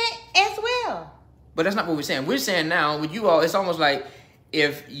the man as well. But that's not what we're saying. We're saying now, with you all, it's almost like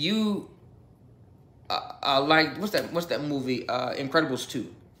if you, like, what's that movie, Incredibles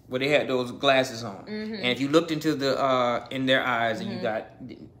 2, where they had those glasses on. Mm-hmm. And if you looked into the, in their eyes, and you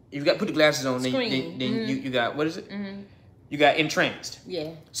got put the glasses on, then you got, what is it? Mm-hmm. You got entranced. Yeah.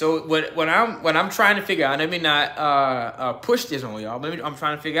 So when I'm trying to figure out, let me not push this on y'all, but I'm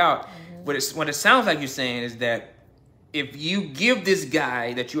trying to figure out what it sounds like you're saying is that if you give this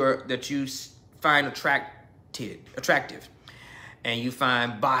guy that you find attractive, and you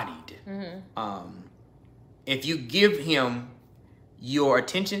find bodied, if you give him your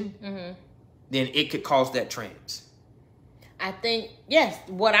attention, then it could cause that trance. I think yes.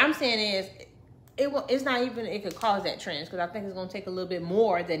 What I'm saying is, it's not even it could cause that trance, because I think it's going to take a little bit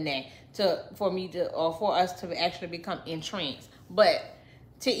more than that for us to actually become entranced. But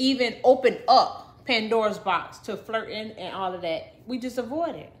to even open up Pandora's box to flirting and all of that, we just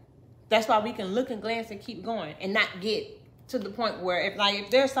avoid it. That's why we can look and glance and keep going and not get to the point where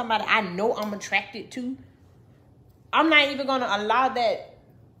if there's somebody I know I'm attracted to, I'm not even going to allow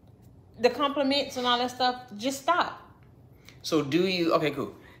the compliments and all that stuff. Just stop. So do you? Okay,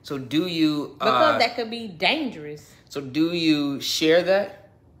 cool. So do you? Because that could be dangerous. So do you share that?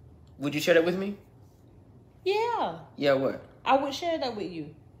 Would you share that with me? Yeah. Yeah. What? I would share that with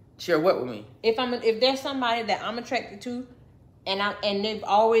you. Share what with me? If there's somebody that I'm attracted to, and they've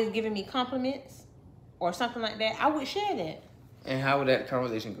always given me compliments or something like that, I would share that. And how would that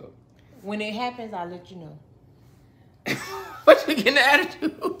conversation go? When it happens, I'll let you know. But you getting the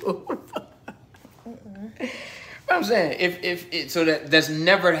attitude. I'm saying if so that's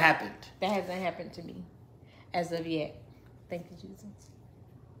never happened. That hasn't happened to me as of yet. Thank you, Jesus.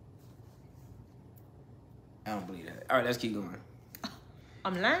 I don't believe that. All right, let's keep going.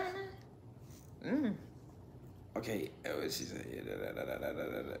 I'm lying. Okay, what she said.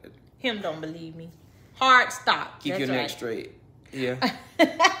 Him don't believe me. Hard stop. Keep your neck straight. Yeah.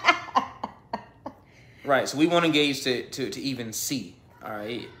 Right. So we want to engage to even see. All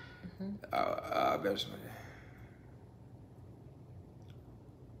right.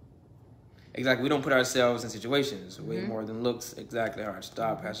 Exactly. We don't put ourselves in situations way more than looks. Exactly. Hard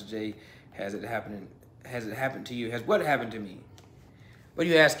stop. Pastor J, has it happened to you? Has what happened to me? What are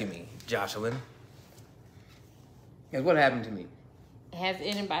you asking me, Jocelyn? Has what happened to me? Have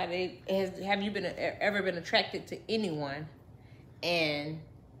you ever been attracted to anyone, and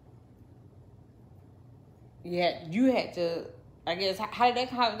you had to? I guess how did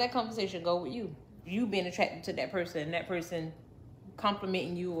that conversation go with you? You being attracted to that person, and that person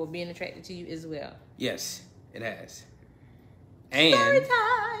complimenting you or being attracted to you as well. Yes, it has. And story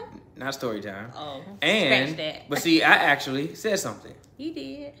time. Not story time. Oh, and that. But see, I actually said something. He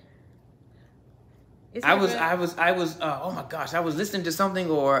did. I was oh my gosh, I was listening to something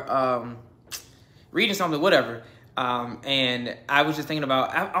or reading something, whatever. And I was just thinking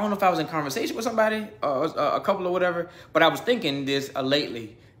about, I don't know if I was in conversation with somebody, a couple or whatever, but I was thinking this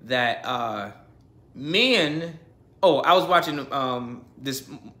lately that men, I was watching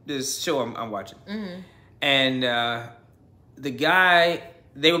this show I'm watching. And the guy,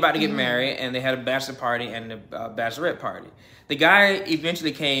 they were about to get married, and they had a bachelor party and a bachelorette party. The guy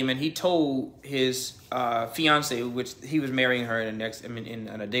eventually came and he told his fiance, which he was marrying her in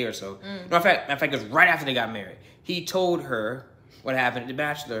a day or so. No, in fact, it was right after they got married. He told her what happened at the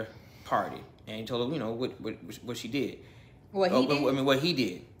bachelor party, and he told her, what she did. What he did? What he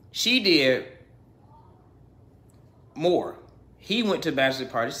did. She did more. He went to the bachelor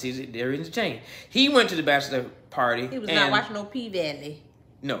party. See, there is a change. He went to the bachelor party. He was not watching no P-Valley.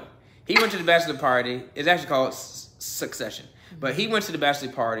 No. He went to the bachelor party. It's actually called Succession. But he went to the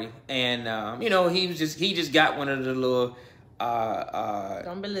bachelor party, and he just got one of the little.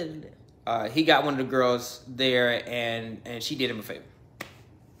 Don't belittle it. He got one of the girls there, and she did him a favor.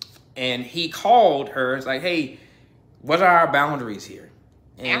 And he called her. It's like, hey, what are our boundaries here?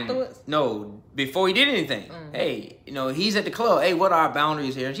 And afterwards? No, before he did anything. Hey, you know, he's at the club. Hey, what are our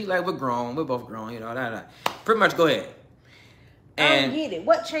boundaries here? And she's like, we're grown. We're both grown. You know, pretty much go ahead. And I don't get it.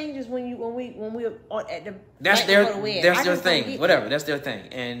 What changes when we're at the that's right their before the wedding? that's their thing. Whatever, that's their thing.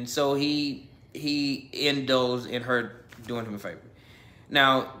 And so he indulged in her doing him a favor.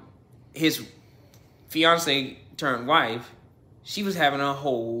 Now, his fiance turned wife, she was having a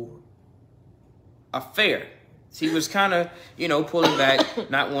whole affair. She was kind of, you know, pulling back,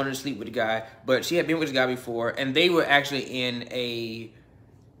 not wanting to sleep with the guy, but she had been with the guy before, and they were actually in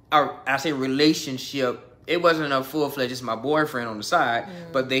I say relationship. It wasn't a full-fledged, just my boyfriend on the side,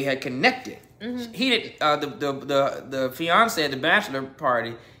 but they had connected. He didn't, the fiance at the bachelor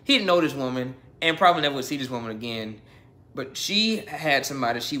party, he didn't know this woman and probably never would see this woman again. But she had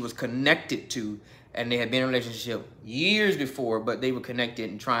somebody she was connected to, and they had been in a relationship years before, but they were connected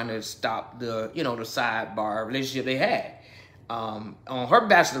and trying to stop the, you know, the sidebar relationship they had. On her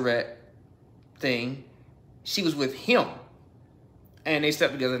bachelorette thing, she was with him, and they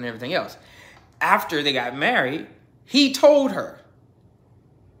slept together and everything else. After they got married, he told her.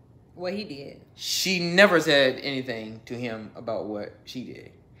 What he did. She never said anything to him about what she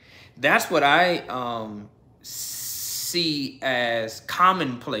did. That's what I see as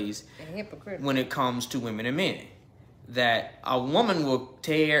commonplace when it comes to women and men. That a woman will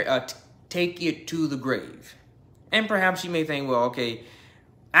take it to the grave. And perhaps she may think, well, okay,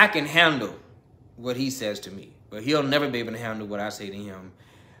 I can handle what he says to me, but he'll never be able to handle what I say to him.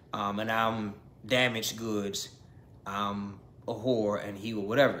 And I'm damaged goods, I'm a whore, and he will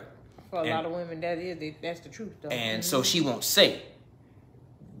whatever. For a lot of women, that's the truth, though. And so she won't say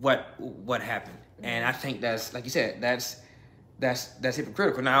what happened. And I think that's, like you said, that's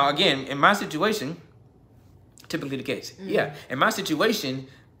hypocritical. Now, again, in my situation, typically the case. Yeah, in my situation,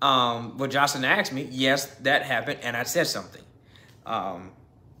 what Jocelyn asked me, yes, that happened, and I said something.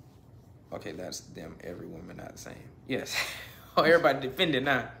 Okay, that's them. Every woman not the same. Yes. Oh, everybody defended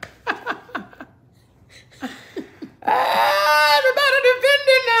now. Everybody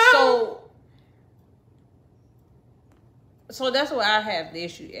defended now. So that's where I have the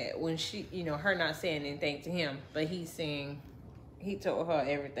issue at, when she, you know, her not saying anything to him, but he's saying, he told her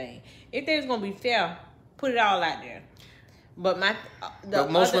everything. If there's gonna be fair, put it all out there. But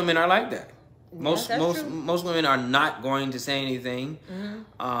most women are like that. Most women are not going to say anything.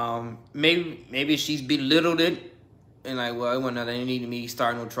 Maybe she's belittled it and like, well, it wasn't nothing, need me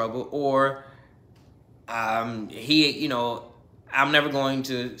start no trouble, or he, you know, I'm never going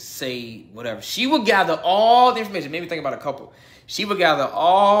to say whatever. She would gather all the information. Maybe think about a couple. She would gather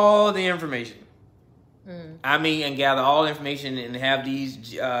all the information. I mean, and gather all the information and have these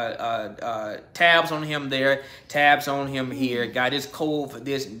tabs on him there, tabs on him here, got his code for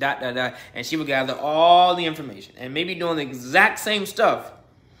this, dot, dot, dot. And she would gather all the information and maybe doing the exact same stuff.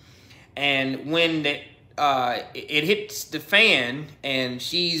 And when it hits the fan and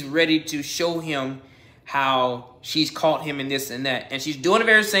she's ready to show him how she's caught him in this and that, and she's doing the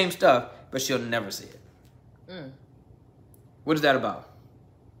very same stuff, but she'll never say it. What is that about?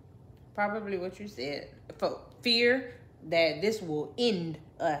 Probably what you said. For fear that this will end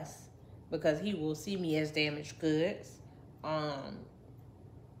us, because he will see me as damaged goods. And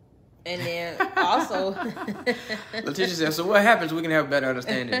then also Letitia says, so what happens we can have a better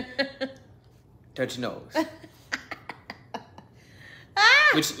understanding? Touch your nose.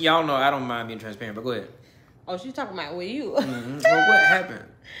 Which y'all know I don't mind being transparent, but go ahead. Oh, she's talking about with you. Well, what happened?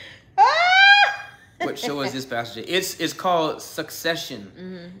 What show is this, Pastor J? It's called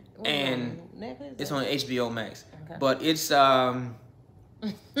Succession, and it's on HBO Max. Okay. But it's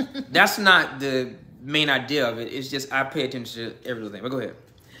that's not the main idea of it. It's just I pay attention to every little thing. But go ahead.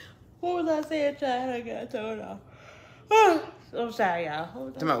 What was I saying, child? I got told off. I'm sorry, y'all.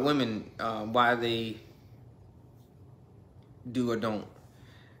 Talking about women, why they do or don't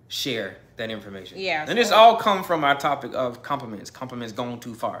share that information. Yeah. And this all come from our topic of compliments. Compliments going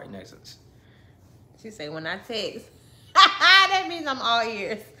too far, in essence. She say, when I text, that means I'm all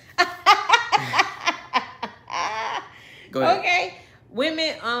ears. Go ahead. Okay.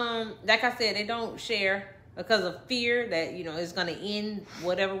 Women, like I said, they don't share because of fear that, you know, it's going to end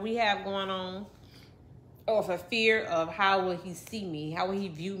whatever we have going on. Or for fear of how will he see me? How will he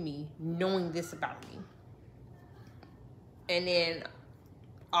view me knowing this about me? And then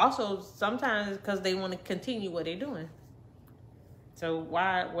also sometimes because they want to continue what they're doing. So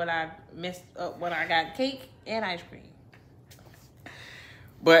why would I mess up when I got cake and ice cream?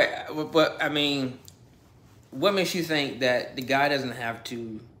 But I mean, what makes you think that the guy doesn't have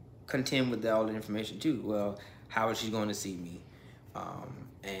to contend with all the information too? Well, how is she going to see me?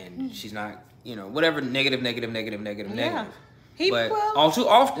 and she's not, you know, whatever, negative. But will. all too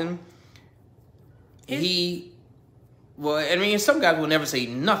often, well, I mean, some guys will never say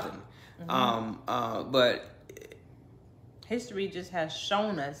nothing. But history just has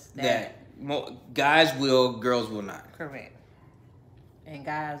shown us that guys will, girls will not. Correct. And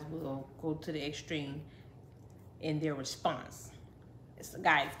guys will go to the extreme in their response.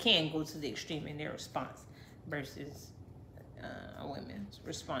 Guys can go to the extreme in their response versus a women's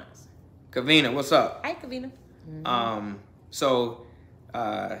response. Kavina, what's up? Hi, Kavina. So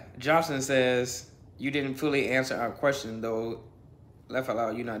Johnson says, you didn't fully answer our question, though. Laugh out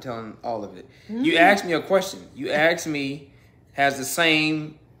loud, you're not telling all of it. You asked me a question. You asked me, has the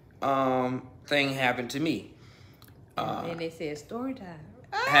same thing happened to me? And they said story time.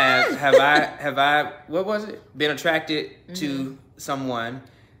 Have I what was it? Been attracted to someone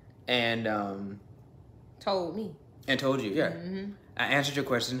and told me. And told you, yeah. I answered your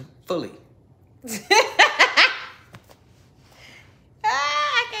question fully.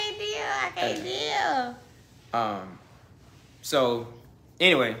 I can't deal. So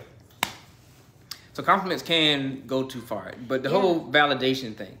anyway, so compliments can go too far, but the whole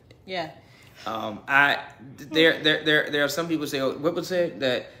validation thing. Yeah. There are some people say, what was it,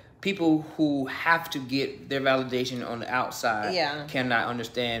 that people who have to get their validation on the outside cannot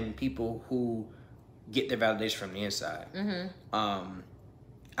understand people who get their validation from the inside. I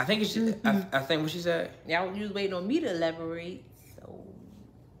think it's just, I think what she said. Y'all was waiting on me to elaborate. So.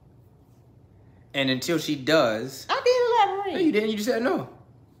 And until she does, I did elaborate. No, you didn't. You just said no.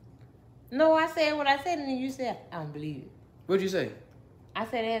 No, I said what I said, and then you said I don't believe it. What'd you say? I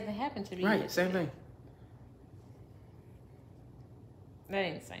said it hasn't happened to me. Right, yet. same thing. That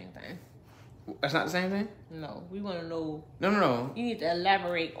ain't the same thing. That's not the same thing? No, we want to know. No. You need to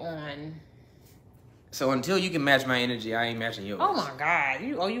elaborate on. So until you can match my energy, I ain't matching yours. Oh my God,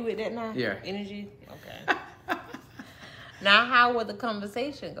 you with that now? Yeah. Energy. Okay. Now, how will the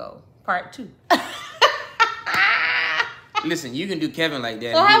conversation go? Part 2. Listen, you can do Kevin like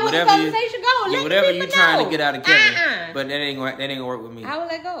that. So how will the conversation go? Let whatever you trying to get out of Kevin, Uh-uh. but that ain't gonna work with me. How will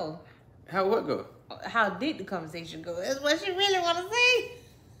that go? How what go? How did the conversation go? That's what she really want to say.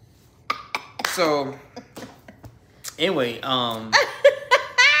 So, anyway,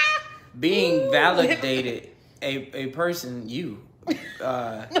 being validated, a person, you, No,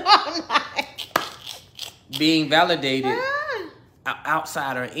 I'm not. being validated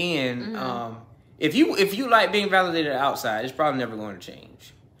outside or in, if you like being validated outside, it's probably never going to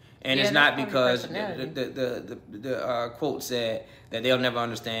change. And it's not because the quote said that they'll never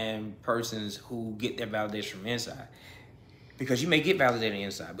understand persons who get their validation from inside. Because you may get validated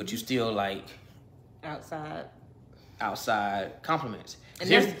inside, but you still like outside compliments. And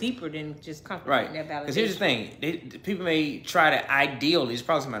that's deeper than just complimenting that validation. Because here's the thing. People may try to ideally, it's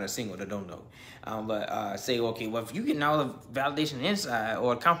probably somebody that's single that don't know. But say, okay, well, if you get all the validation inside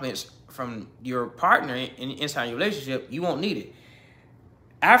or compliments from your partner inside your relationship, you won't need it.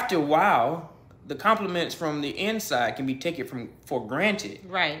 After a while, the compliments from the inside can be taken for granted.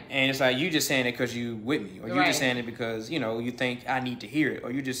 Right. And it's like, you just saying it because you with me. Or you're just saying it because, you think I need to hear it.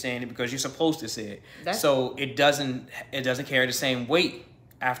 Or you're just saying it because you're supposed to say it. So it doesn't carry the same weight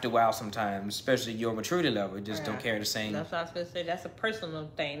after a while sometimes, especially your maturity level. It just don't carry the same. That's what I was going to say. That's a personal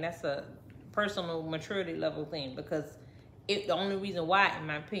thing. That's a personal maturity level thing. Because the only reason why, in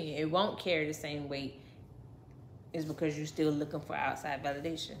my opinion, it won't carry the same weight is because you're still looking for outside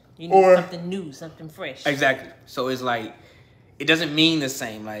validation. You need something new, something fresh. Exactly. So it's like, it doesn't mean the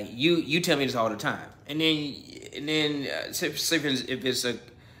same. Like you tell me this all the time, and then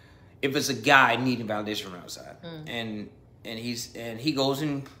if it's a guy needing validation from outside, and he goes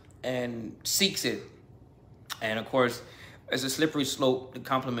and seeks it, and of course, it's a slippery slope. The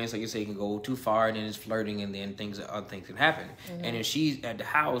compliments, like you say, can go too far, and then it's flirting, and then other things can happen. And if she's at the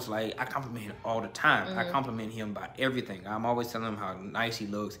house, like, I compliment him all the time. I compliment him about everything. I'm always telling him how nice he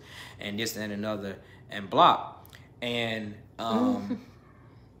looks, and this and another, and blah. And and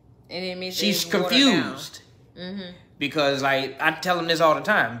it means she's confused because, like, I tell him this all the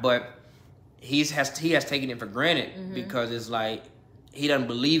time, but he has taken it for granted because it's like, he doesn't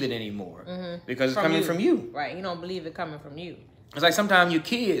believe it anymore because it's coming from you. Right. He don't believe it coming from you. It's like sometimes your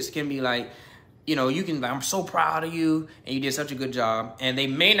kids can be like, you can, I'm so proud of you and you did such a good job. And they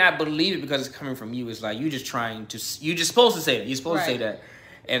may not believe it because it's coming from you. It's like, you're just supposed to say that. You're supposed to say that.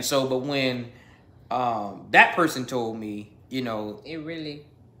 And so, but when that person told me, it really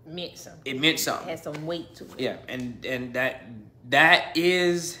meant something. It meant something. It had some weight to it. Yeah. And that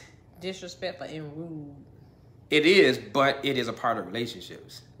is disrespectful and rude. It is, but it is a part of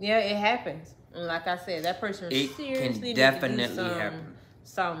relationships. Yeah, it happens. And like I said, that person seriously can definitely happen.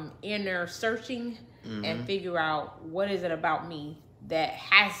 some inner searching and figure out what is it about me that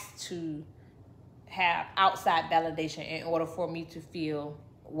has to have outside validation in order for me to feel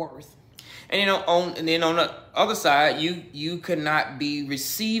worth. And then on the other side, you could not be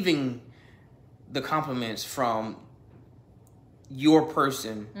receiving the compliments from your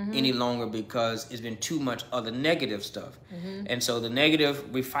person any longer because it's been too much other negative stuff. And so the negative,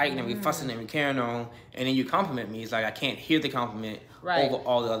 we fighting and we fussing and we carrying on, and then you compliment me. It's like I can't hear the compliment over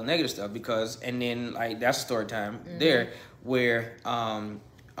all the other negative stuff and then like that's a story time there where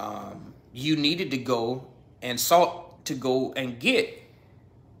you needed to go and sought to go and get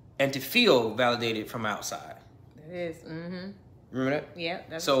and to feel validated from outside. It is. Remember that? Yeah,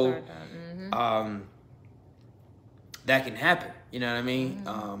 that's so. A story time. That can happen, you know what I mean?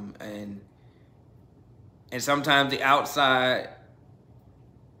 And sometimes the outside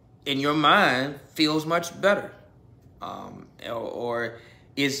in your mind feels much better, or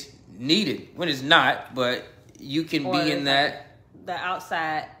is needed when it's not. But you can be in that. The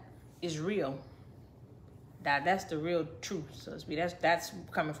outside is real. That's the real truth, so to speak. That's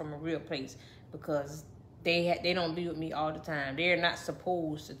coming from a real place because they don't be with me all the time. They're not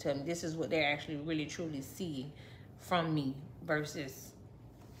supposed to tell me. This is what they're actually really truly seeing from me versus,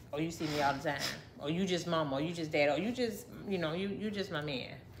 oh, you see me all the time, or you just mama, or you just dad, or you just, you just my man.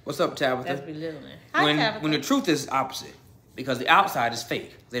 What's up, Tabitha? That's belittling. Hi, Tabitha. When the truth is opposite, because the outside is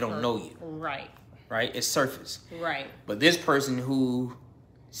fake. They don't know you. Right. It's surface. Right. But this person who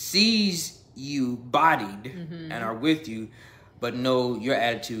sees you bodied and are with you, but know your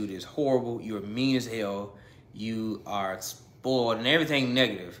attitude is horrible, you're mean as hell, you are spoiled and everything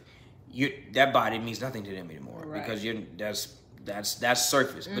negative, that body means nothing to them anymore because that's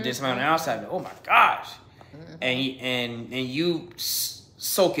surface. But then somebody on the outside, oh my gosh, and you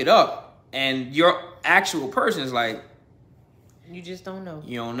soak it up, and your actual person is like, you just don't know.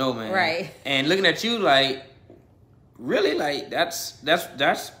 You don't know, man. Right. And looking at you like, really, like that's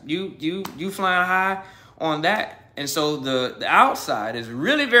you flying high on that. And so the outside is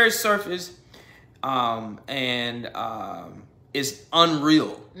really very surface, and it's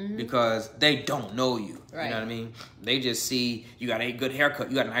unreal because they don't know you. Right. You know what I mean? They just see you got a good haircut.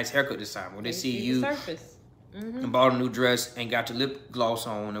 You got a nice haircut this time. When they see you the surface. And bought a new dress and got your lip gloss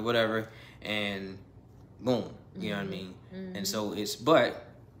on or whatever, and boom, you know what I mean? And so but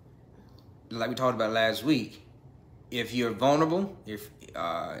like we talked about last week, if you're vulnerable, if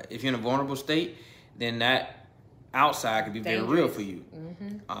you're in a vulnerable state, then that outside could be very real for you.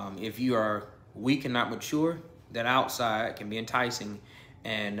 If you are weak and not mature, that outside can be enticing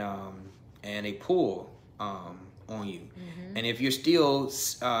and a pull on you. And if you're still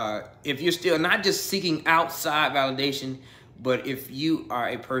not just seeking outside validation, but if you are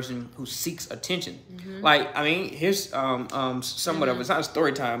a person who seeks attention, like, I mean, here's somewhat of, it's not a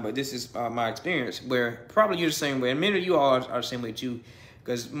story time, but this is my experience where probably you're the same way. And many of you all are the same way too,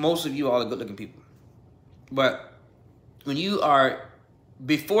 because most of you all are good looking people. But when you are,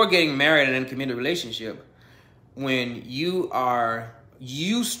 before getting married and in a committed relationship, when you are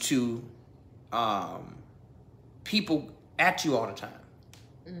used to people at you all the time,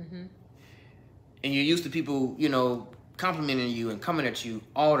 and you're used to people, complimenting you and coming at you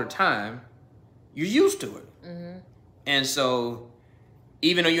all the time, you're used to it. And so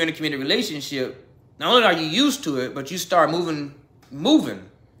even though you're in a committed relationship, not only are you used to it, but you start moving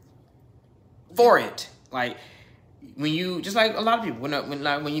for it. Like when you, just like a lot of people,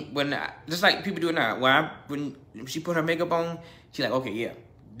 just like people do it now. When she put her makeup on, she's like, okay, yeah,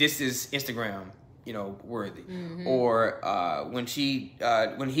 this is Instagram, worthy. Or when he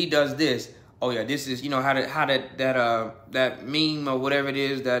does this, oh yeah, this is, that meme or whatever it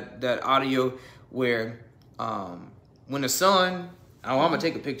is, that audio where when the sun, I'm gonna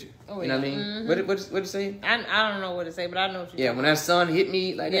take a picture. You know what I mean? What it say? I don't know what to say, but I know what when that sun hit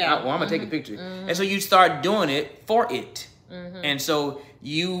me like that, I'm gonna take a picture. And so you start doing it for it. And so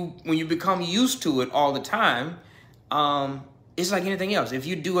when you become used to it all the time, it's like anything else. If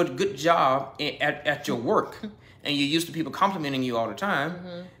you do a good job at your work and you're used to people complimenting you all the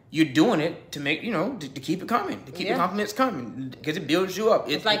time, you're doing it to make, to keep it coming, to keep the compliments coming, because it builds you up.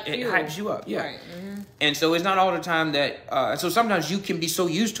 It hypes you up. Yeah. Right. And so it's not all the time that, so sometimes you can be so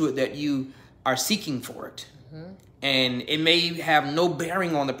used to it that you are seeking for it. And it may have no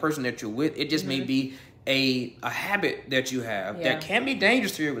bearing on the person that you're with. It just may be a habit that you have that can be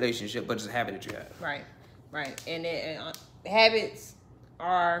dangerous to your relationship, but it's a habit that you have. Right. And habits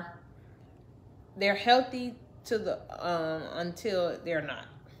they're healthy to the until they're not.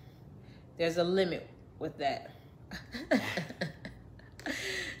 There's a limit with that.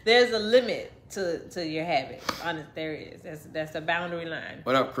 There's a limit to your habits. Honest, there is. That's the boundary line.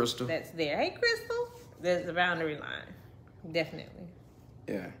 What up, Crystal? That's there. Hey, Crystal. There's the boundary line. Definitely.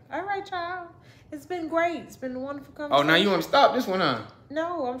 Yeah. All right, y'all. It's been great. It's been a wonderful conversation. Oh, now you want to stop this one, huh?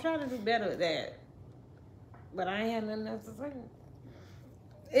 No, I'm trying to do better at that. But I ain't had nothing else to say.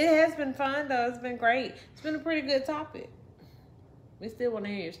 It has been fun, though. It's been great. It's been a pretty good topic. We still want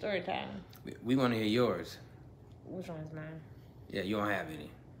to hear your story time. We want to hear yours. Which one's mine? Yeah, you don't have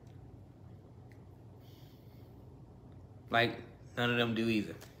any. Like, none of them do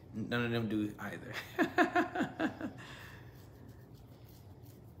either. None of them do either.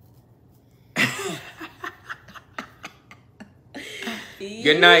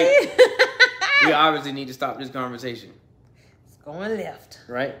 Good night. We obviously need to stop this conversation. It's going left.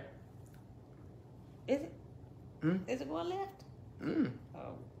 Right? Is it? Is it going left?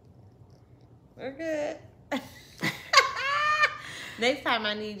 Oh. We're good. Next time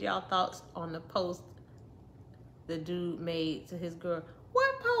I need y'all thoughts on the post the dude made to his girl.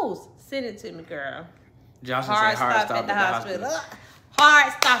 What post? Send it to me, girl. Johnson said hard stop at the hospital.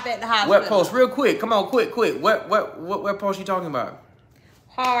 Hard stop at the hospital. What post? Real quick. Come on, quick. What post you talking about?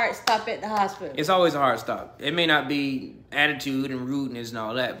 Hard stop at the hospital. It's always a hard stop. It may not be attitude and rudeness and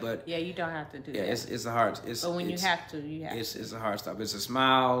all that, but yeah, you don't have to do that. Yeah, it's a hard. But when you have to, you have. It's a hard stop. It's a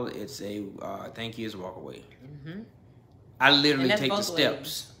smile. It's a thank you. It's a walk away. I literally take the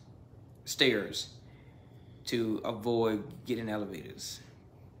stairs, to avoid getting elevators.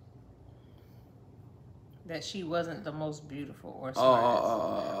 That she wasn't the most beautiful or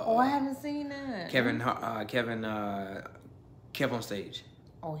smartest. Oh, I haven't seen that. Kevin on stage.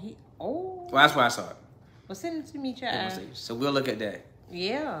 Oh, Well, that's why I saw it. Well, send it to me, child. So we'll look at that.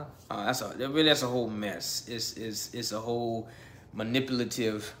 Yeah. That's a whole mess. It's a whole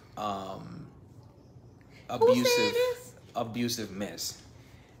manipulative, abusive mess.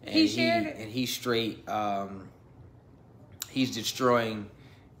 And he shared it? And he's straight, he's destroying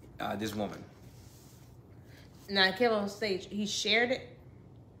this woman. Now, Kevin on stage, he shared it?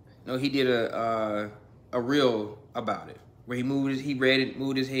 No, he did a reel about it. Where he read it,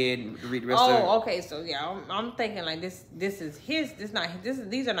 moved his head, and read the rest of it. Oh, okay. So yeah, I'm thinking like this is his.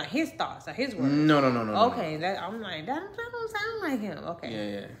 These are not his thoughts or his words. No. Okay, I'm like that don't sound like him. Okay.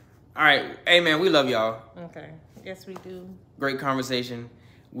 Yeah. All right, hey man, we love y'all. Okay. Yes, we do. Great conversation.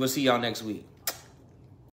 We'll see y'all next week.